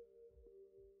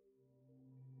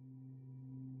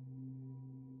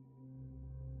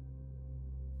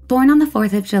 Born on the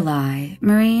 4th of July,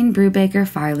 Maureen Brubaker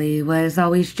Farley was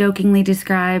always jokingly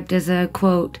described as a,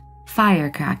 quote,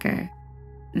 firecracker.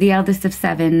 The eldest of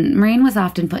 7, Maureen was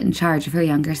often put in charge of her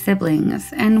younger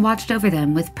siblings and watched over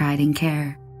them with pride and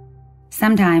care.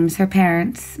 Sometimes her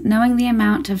parents, knowing the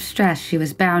amount of stress she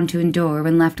was bound to endure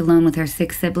when left alone with her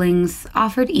 6 siblings,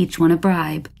 offered each one a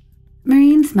bribe.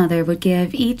 Maureen's mother would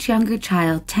give each younger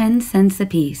child 10 cents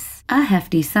apiece, a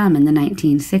hefty sum in the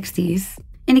 1960s,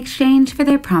 in exchange for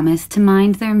their promise to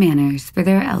mind their manners for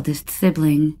their eldest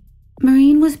sibling.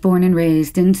 Maureen was born and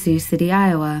raised in Sioux City,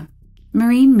 Iowa.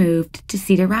 Maureen moved to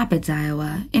Cedar Rapids,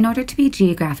 Iowa, in order to be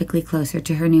geographically closer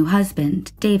to her new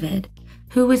husband, David,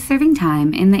 who was serving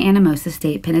time in the Anamosa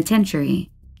State Penitentiary.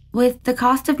 With the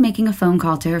cost of making a phone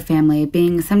call to her family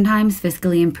being sometimes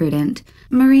fiscally imprudent,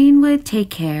 Maureen would take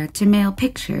care to mail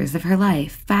pictures of her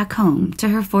life back home to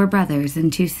her 4 brothers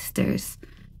and 2 sisters,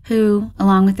 who,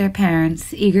 along with their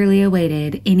parents, eagerly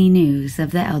awaited any news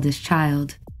of the eldest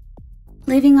child.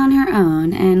 Living on her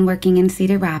own and working in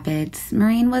Cedar Rapids,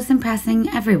 Maureen was impressing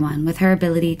everyone with her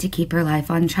ability to keep her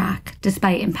life on track,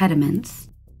 despite impediments.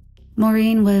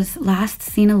 Maureen was last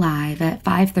seen alive at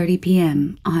 5:30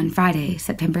 p.m. on Friday,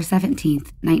 September 17,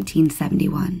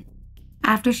 1971.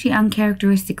 After she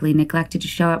uncharacteristically neglected to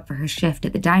show up for her shift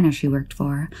at the diner she worked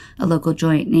for, a local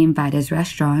joint named Vida's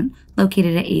Restaurant,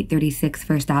 located at 836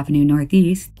 First Avenue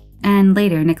Northeast, and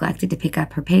later neglected to pick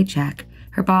up her paycheck,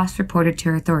 her boss reported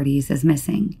to authorities as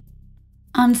missing.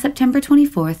 On September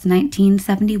 24,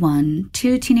 1971,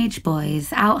 2 teenage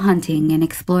boys out hunting and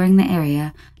exploring the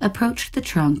area approached the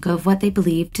trunk of what they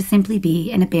believed to simply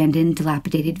be an abandoned,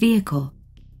 dilapidated vehicle.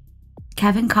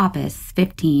 Kevin Coppice,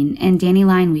 15, and Danny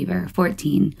Lineweaver,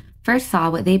 14, first saw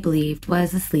what they believed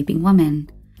was a sleeping woman.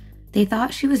 They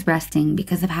thought she was resting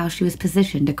because of how she was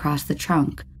positioned across the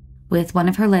trunk, with one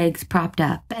of her legs propped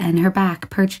up and her back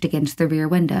perched against the rear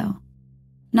window.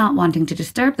 Not wanting to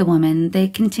disturb the woman, they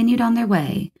continued on their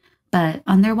way, but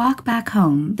on their walk back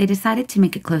home, they decided to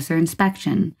make a closer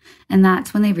inspection, and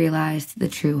that's when they realized the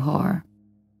true horror.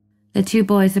 The 2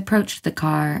 boys approached the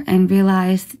car and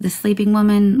realized the sleeping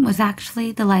woman was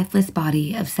actually the lifeless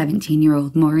body of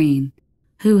 17-year-old Maureen,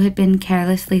 who had been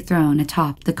carelessly thrown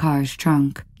atop the car's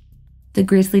trunk. The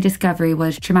grisly discovery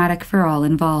was traumatic for all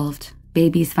involved.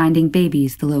 Babies finding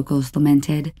babies, the locals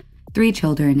lamented. 3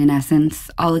 children, in essence,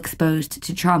 all exposed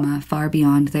to trauma far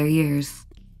beyond their years.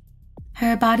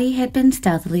 Her body had been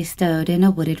stealthily stowed in a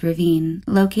wooded ravine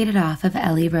located off of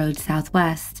Ellie Road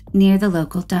Southwest, near the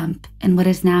local dump in what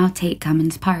is now Tate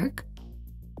Cummins Park.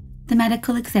 The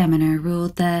medical examiner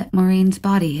ruled that Maureen's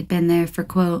body had been there for,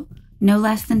 quote, no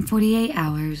less than 48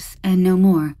 hours and no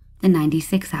more than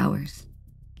 96 hours.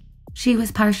 She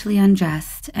was partially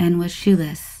undressed and was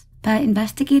shoeless, but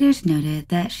investigators noted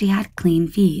that she had clean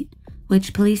feet,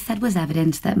 which police said was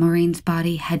evidence that Maureen's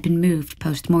body had been moved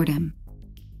post-mortem.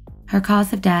 Her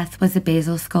cause of death was a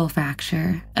basal skull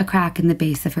fracture, a crack in the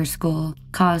base of her skull,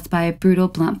 caused by a brutal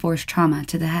blunt force trauma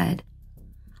to the head.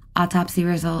 Autopsy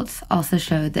results also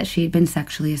showed that she had been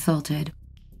sexually assaulted.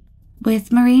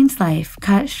 With Maureen's life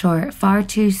cut short far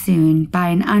too soon by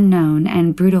an unknown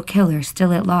and brutal killer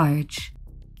still at large,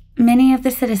 many of the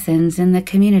citizens in the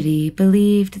community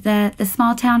believed that the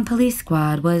small-town police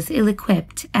squad was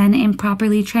ill-equipped and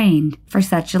improperly trained for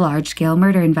such a large-scale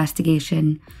murder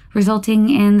investigation, resulting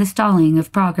in the stalling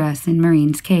of progress in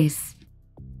Maureen's case.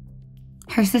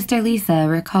 Her sister Lisa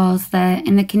recalls that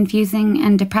in the confusing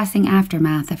and depressing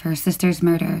aftermath of her sister's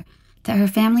murder, that her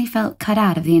family felt cut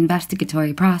out of the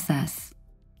investigatory process.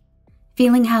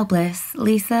 Feeling helpless,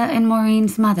 Lisa and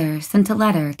Maureen's mother sent a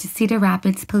letter to Cedar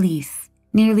Rapids Police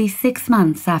nearly 6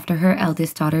 months after her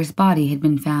eldest daughter's body had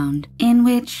been found, in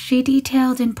which she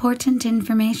detailed important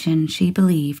information she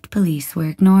believed police were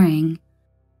ignoring.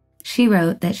 She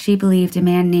wrote that she believed a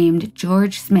man named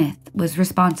George Smith was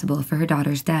responsible for her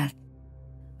daughter's death.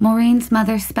 Maureen's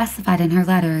mother specified in her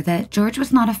letter that George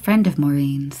was not a friend of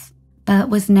Maureen's, but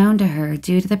was known to her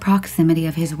due to the proximity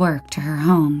of his work to her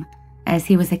home, as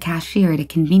he was a cashier at a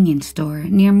convenience store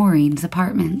near Maureen's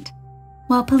apartment.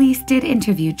 While police did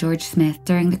interview George Smith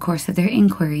during the course of their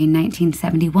inquiry in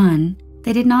 1971,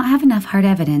 they did not have enough hard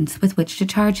evidence with which to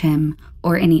charge him,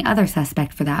 or any other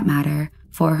suspect for that matter,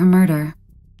 for her murder.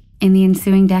 In the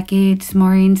ensuing decades,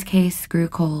 Maureen's case grew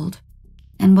cold,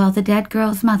 and while the dead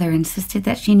girl's mother insisted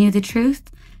that she knew the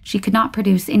truth, she could not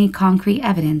produce any concrete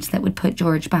evidence that would put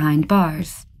George behind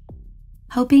bars.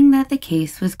 Hoping that the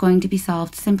case was going to be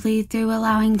solved simply through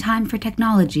allowing time for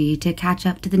technology to catch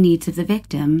up to the needs of the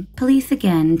victim, police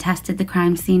again tested the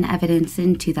crime scene evidence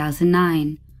in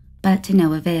 2009, but to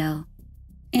no avail.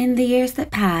 In the years that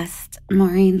passed,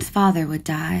 Maureen's father would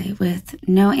die with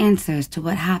no answers to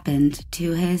what happened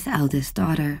to his eldest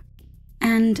daughter.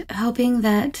 And hoping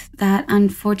that that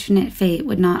unfortunate fate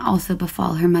would not also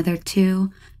befall her mother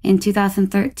too, in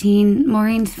 2013,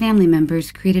 Maureen's family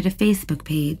members created a Facebook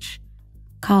page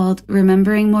called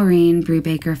Remembering Maureen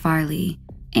Brubaker Farley,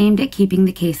 aimed at keeping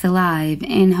the case alive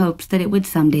in hopes that it would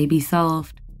someday be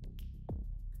solved.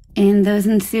 In those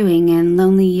ensuing and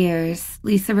lonely years,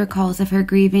 Lisa recalls of her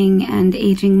grieving and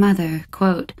aging mother,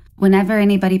 quote, "Whenever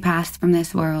anybody passed from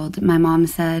this world, my mom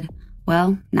said,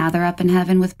 well, now they're up in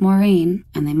heaven with Maureen,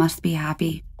 and they must be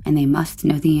happy, and they must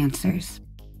know the answers."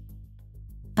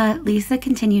 But Lisa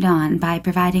continued on by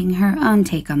providing her own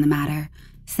take on the matter,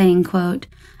 saying, quote,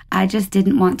 "I just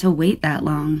didn't want to wait that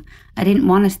long. I didn't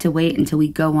want us to wait until we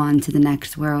go on to the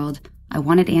next world. I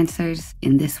wanted answers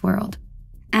in this world."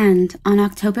 And on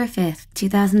October 5th,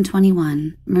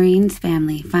 2021, Maureen's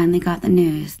family finally got the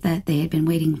news that they had been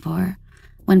waiting for,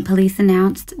 when police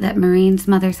announced that Maureen's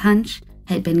mother's hunch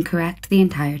had been correct the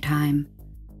entire time.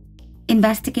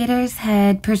 Investigators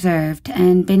had preserved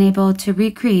and been able to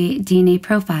recreate DNA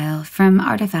profile from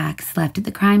artifacts left at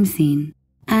the crime scene.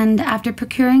 And after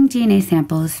procuring DNA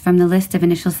samples from the list of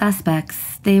initial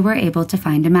suspects, they were able to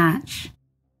find a match.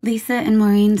 Lisa and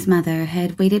Maureen's mother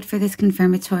had waited for this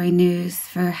confirmatory news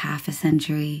for half a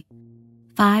century.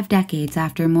 5 decades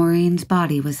after Maureen's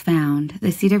body was found,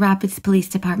 the Cedar Rapids Police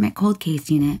Department Cold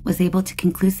Case Unit was able to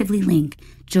conclusively link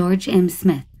George M.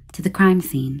 Smith to the crime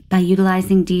scene by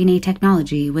utilizing DNA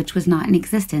technology which was not in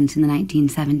existence in the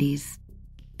 1970s.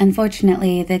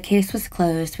 Unfortunately, the case was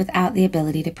closed without the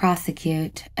ability to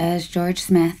prosecute, as George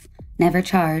Smith, never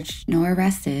charged nor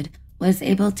arrested, was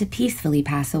able to peacefully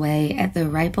pass away at the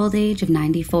ripe old age of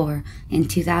 94 in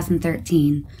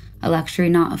 2013, a luxury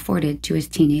not afforded to his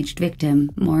teenaged victim,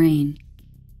 Maureen.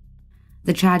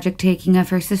 The tragic taking of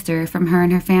her sister from her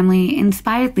and her family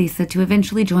inspired Lisa to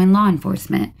eventually join law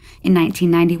enforcement in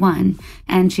 1991,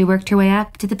 and she worked her way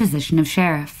up to the position of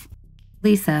sheriff.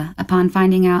 Lisa, upon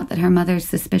finding out that her mother's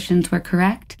suspicions were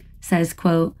correct, says,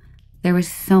 quote, "There was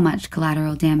so much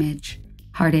collateral damage,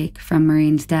 heartache from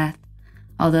Maureen's death.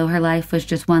 Although her life was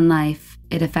just one life,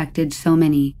 it affected so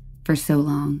many for so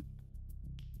long."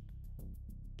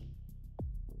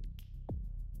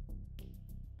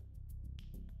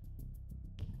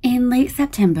 In late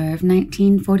September of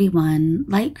 1941,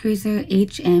 light cruiser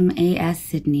HMAS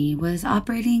Sydney was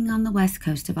operating on the west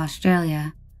coast of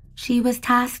Australia. She was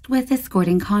tasked with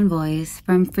escorting convoys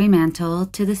from Fremantle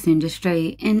to the Sunda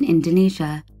Strait in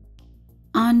Indonesia.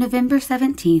 On November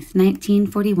 17,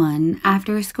 1941,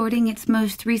 after escorting its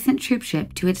most recent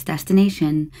troopship to its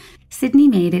destination, Sydney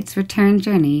made its return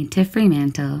journey to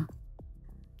Fremantle.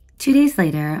 2 days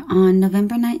later, on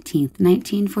November 19,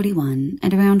 1941,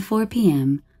 at around 4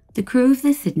 p.m., the crew of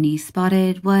the Sydney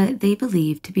spotted what they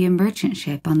believed to be a merchant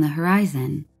ship on the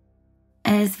horizon.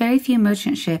 As very few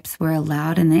merchant ships were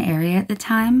allowed in the area at the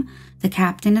time, the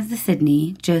captain of the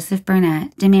Sydney, Joseph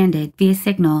Burnett, demanded via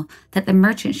signal that the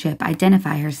merchant ship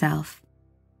identify herself.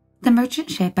 The merchant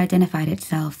ship identified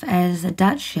itself as a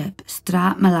Dutch ship,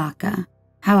 Straat Malacca.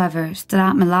 However,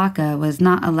 Straat Malacca was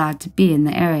not allowed to be in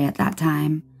the area at that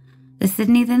time. The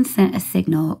Sydney then sent a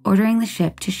signal ordering the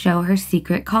ship to show her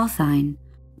secret call sign.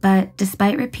 But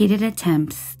despite repeated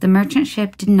attempts, the merchant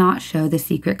ship did not show the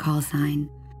secret call sign.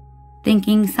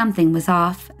 Thinking something was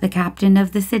off, the captain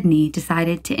of the Sydney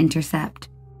decided to intercept.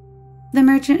 The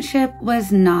merchant ship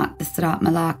was not the Straat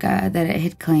Malacca that it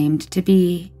had claimed to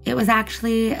be. It was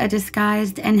actually a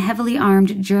disguised and heavily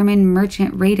armed German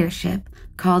merchant raider ship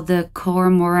called the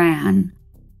Cormoran.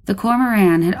 The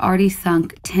Cormoran had already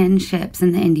sunk 10 ships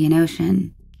in the Indian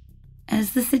Ocean.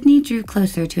 As the Sydney drew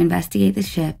closer to investigate the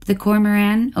ship, the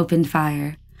Cormoran opened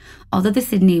fire. Although the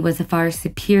Sydney was a far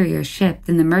superior ship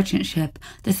than the merchant ship,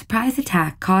 the surprise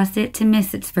attack caused it to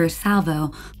miss its first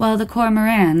salvo, while the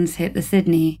Cormorans hit the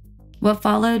Sydney. What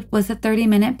followed was a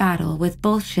 30-minute battle with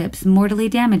both ships mortally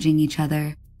damaging each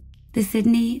other. The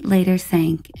Sydney later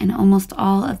sank, and almost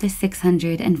all of the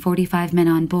 645 men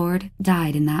on board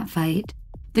died in that fight.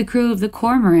 The crew of the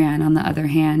Cormoran, on the other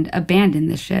hand, abandoned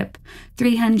the ship.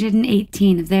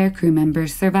 318 of their crew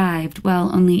members survived,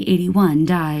 while only 81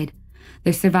 died.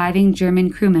 The surviving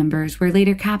German crew members were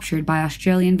later captured by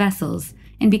Australian vessels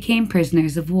and became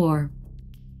prisoners of war.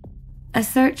 A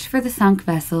search for the sunk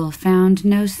vessel found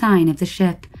no sign of the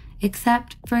ship,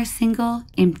 except for a single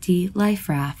empty life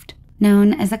raft,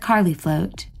 known as a Carly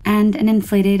float, and an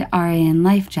inflated RAN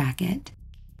life jacket.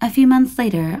 A few months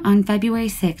later, on February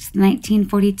 6,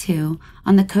 1942,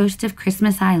 on the coast of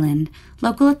Christmas Island,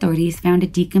 local authorities found a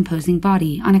decomposing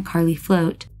body on a Carly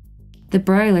float. The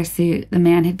broiler suit the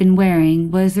man had been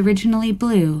wearing was originally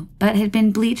blue, but had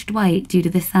been bleached white due to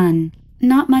the sun.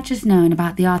 Not much is known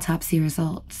about the autopsy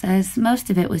results, as most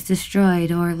of it was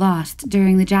destroyed or lost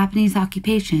during the Japanese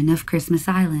occupation of Christmas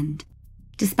Island.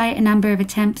 Despite a number of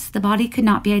attempts, the body could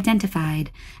not be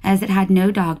identified, as it had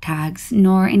no dog tags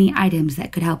nor any items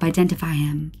that could help identify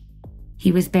him.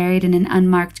 He was buried in an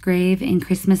unmarked grave in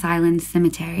Christmas Island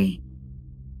Cemetery.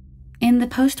 In the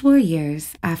post-war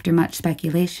years, after much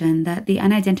speculation that the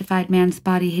unidentified man's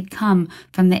body had come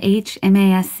from the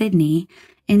HMAS Sydney,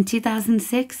 in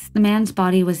 2006, the man's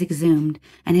body was exhumed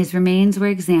and his remains were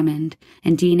examined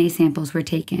and DNA samples were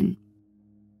taken.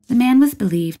 The man was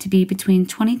believed to be between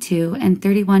 22 and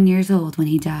 31 years old when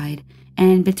he died,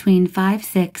 and between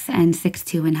 5'6" and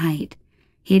 6'2" in height.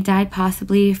 He had died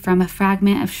possibly from a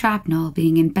fragment of shrapnel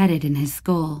being embedded in his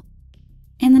skull.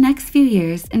 In the next few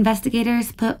years,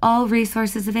 investigators put all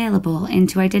resources available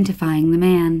into identifying the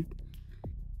man.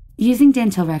 Using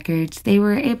dental records, they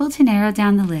were able to narrow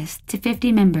down the list to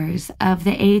 50 members of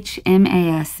the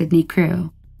HMAS Sydney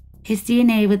crew. His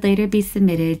DNA would later be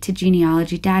submitted to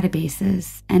genealogy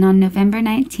databases, and on November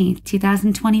 19,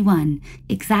 2021,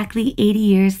 exactly 80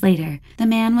 years later, the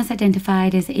man was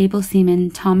identified as able seaman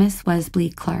Thomas Wesley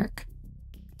Clark.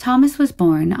 Thomas was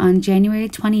born on January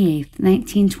 28,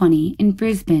 1920, in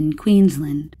Brisbane,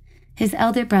 Queensland. His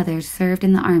elder brothers served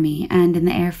in the Army and in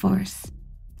the Air Force.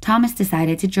 Thomas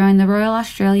decided to join the Royal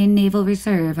Australian Naval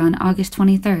Reserve on August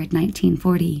 23,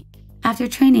 1940. After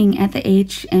training at the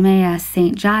HMAS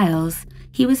St. Giles,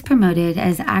 he was promoted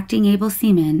as acting able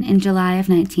seaman in July of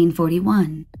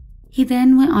 1941. He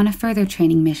then went on a further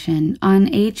training mission on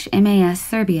HMAS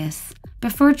Serbius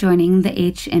before joining the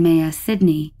HMAS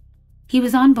Sydney. He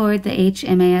was on board the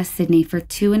HMAS Sydney for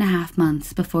 2.5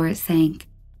 months before it sank.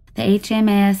 The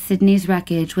HMAS Sydney's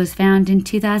wreckage was found in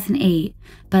 2008,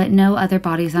 but no other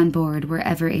bodies on board were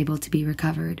ever able to be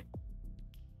recovered.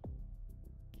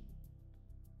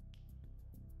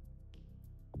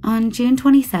 On June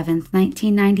 27,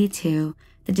 1992,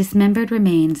 the dismembered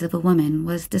remains of a woman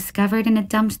was discovered in a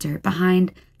dumpster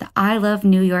behind the I Love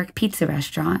New York pizza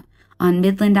restaurant on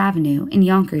Midland Avenue in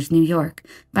Yonkers, New York,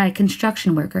 by a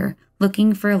construction worker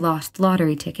looking for a lost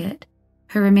lottery ticket.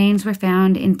 Her remains were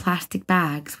found in plastic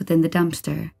bags within the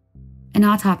dumpster. An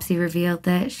autopsy revealed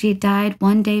that she had died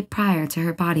 1 day prior to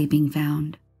her body being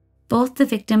found. Both the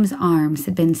victim's arms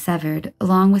had been severed,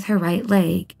 along with her right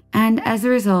leg, and as a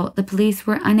result, the police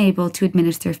were unable to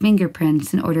administer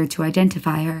fingerprints in order to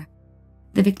identify her.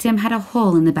 The victim had a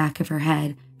hole in the back of her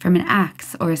head from an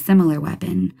axe or a similar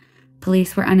weapon.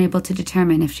 Police were unable to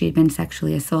determine if she had been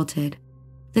sexually assaulted.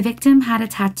 The victim had a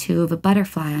tattoo of a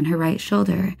butterfly on her right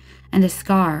shoulder and a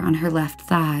scar on her left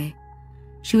thigh.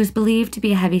 She was believed to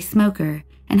be a heavy smoker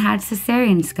and had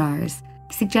cesarean scars,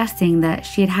 suggesting that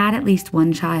she had had at least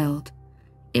one child.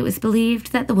 It was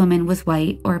believed that the woman was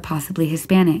white or possibly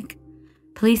Hispanic.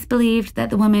 Police believed that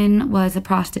the woman was a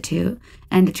prostitute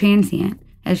and a transient,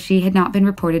 as she had not been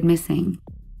reported missing.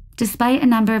 Despite a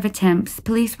number of attempts,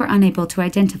 police were unable to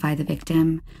identify the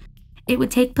victim. It would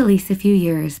take police a few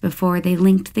years before they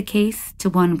linked the case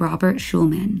to one Robert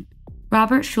Schulman.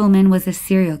 Robert Schulman was a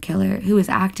serial killer who was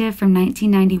active from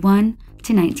 1991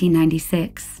 to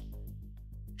 1996.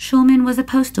 Schulman was a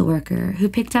postal worker who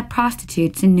picked up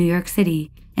prostitutes in New York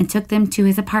City and took them to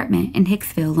his apartment in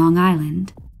Hicksville, Long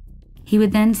Island. He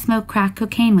would then smoke crack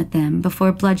cocaine with them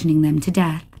before bludgeoning them to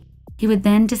death. He would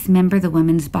then dismember the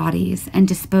women's bodies and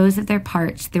dispose of their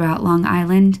parts throughout Long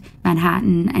Island,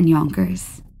 Manhattan, and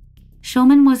Yonkers.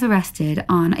 Schulman was arrested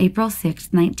on April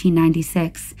 6,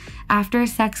 1996, after a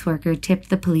sex worker tipped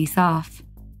the police off.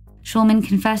 Schulman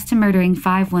confessed to murdering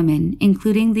 5 women,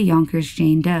 including the Yonker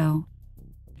Jane Doe.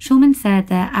 Schulman said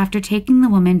that after taking the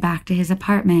woman back to his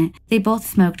apartment, they both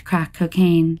smoked crack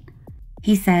cocaine.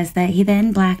 He says that he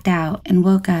then blacked out and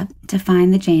woke up to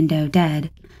find the Jane Doe dead,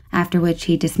 after which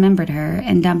he dismembered her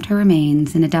and dumped her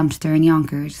remains in a dumpster in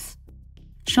Yonkers.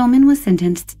 Schulman was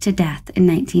sentenced to death in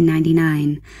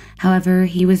 1999. However,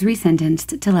 he was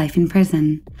resentenced to life in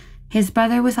prison. His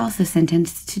brother was also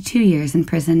sentenced to 2 years in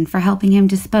prison for helping him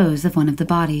dispose of one of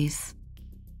the bodies.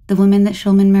 The women that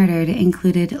Schulman murdered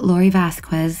included Lori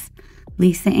Vasquez,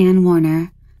 Lisa Ann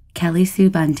Warner, Kelly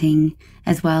Sue Bunting,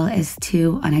 as well as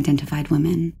 2 unidentified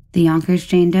women, the Yonkers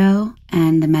Jane Doe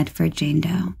and the Medford Jane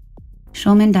Doe.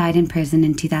 Schulman died in prison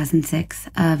in 2006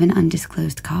 of an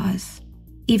undisclosed cause.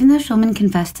 Even though Schulman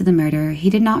confessed to the murder, he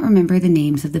did not remember the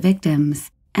names of the victims,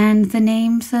 and the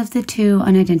names of the 2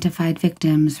 unidentified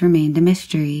victims remained a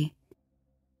mystery.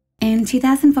 In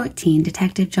 2014,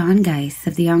 Detective John Geis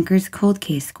of the Yonkers Cold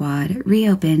Case Squad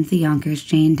reopened the Yonkers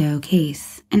Jane Doe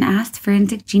case and asked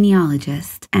forensic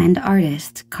genealogist and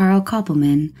artist Carl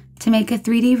Koppelman to make a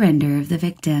 3D render of the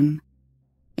victim.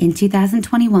 In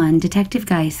 2021, Detective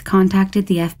Geis contacted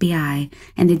the FBI,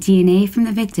 and the DNA from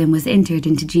the victim was entered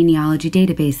into genealogy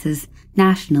databases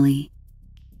nationally.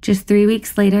 Just 3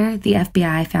 weeks later, the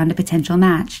FBI found a potential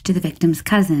match to the victim's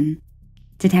cousin.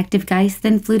 Detective Geis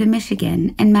then flew to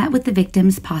Michigan and met with the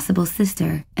victim's possible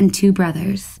sister and 2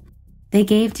 brothers. They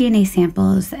gave DNA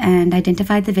samples and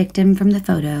identified the victim from the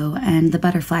photo and the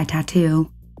butterfly tattoo.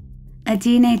 A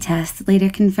DNA test later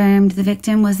confirmed the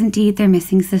victim was indeed their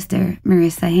missing sister,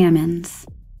 Marissa Hammonds.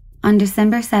 On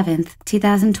December 7,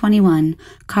 2021,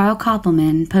 Carl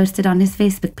Koppelman posted on his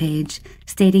Facebook page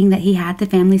stating that he had the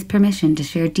family's permission to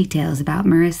share details about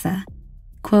Marissa.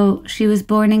 Quote, "She was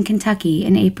born in Kentucky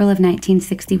in April of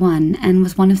 1961 and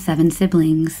was one of 7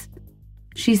 siblings.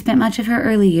 She spent much of her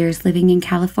early years living in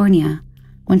California.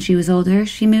 When she was older,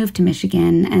 she moved to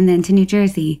Michigan and then to New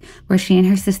Jersey, where she and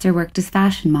her sister worked as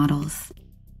fashion models.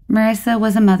 Marissa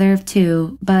was a mother of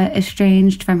 2, but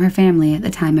estranged from her family at the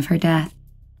time of her death.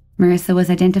 Marissa was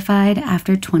identified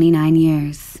after 29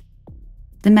 years.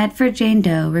 The Medford Jane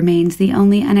Doe remains the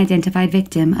only unidentified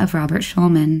victim of Robert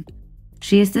Schulman.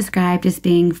 She is described as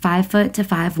being 5 foot to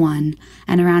 5'1"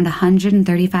 and around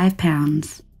 135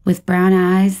 pounds, with brown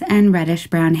eyes and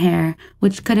reddish-brown hair,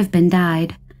 which could have been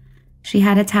dyed. She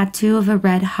had a tattoo of a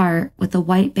red heart with a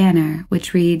white banner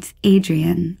which reads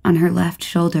Adrian on her left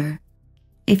shoulder.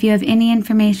 If you have any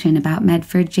information about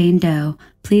Medford Jane Doe,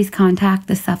 please contact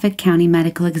the Suffolk County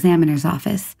Medical Examiner's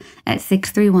Office at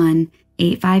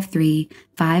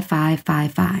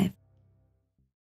 631-853-5555.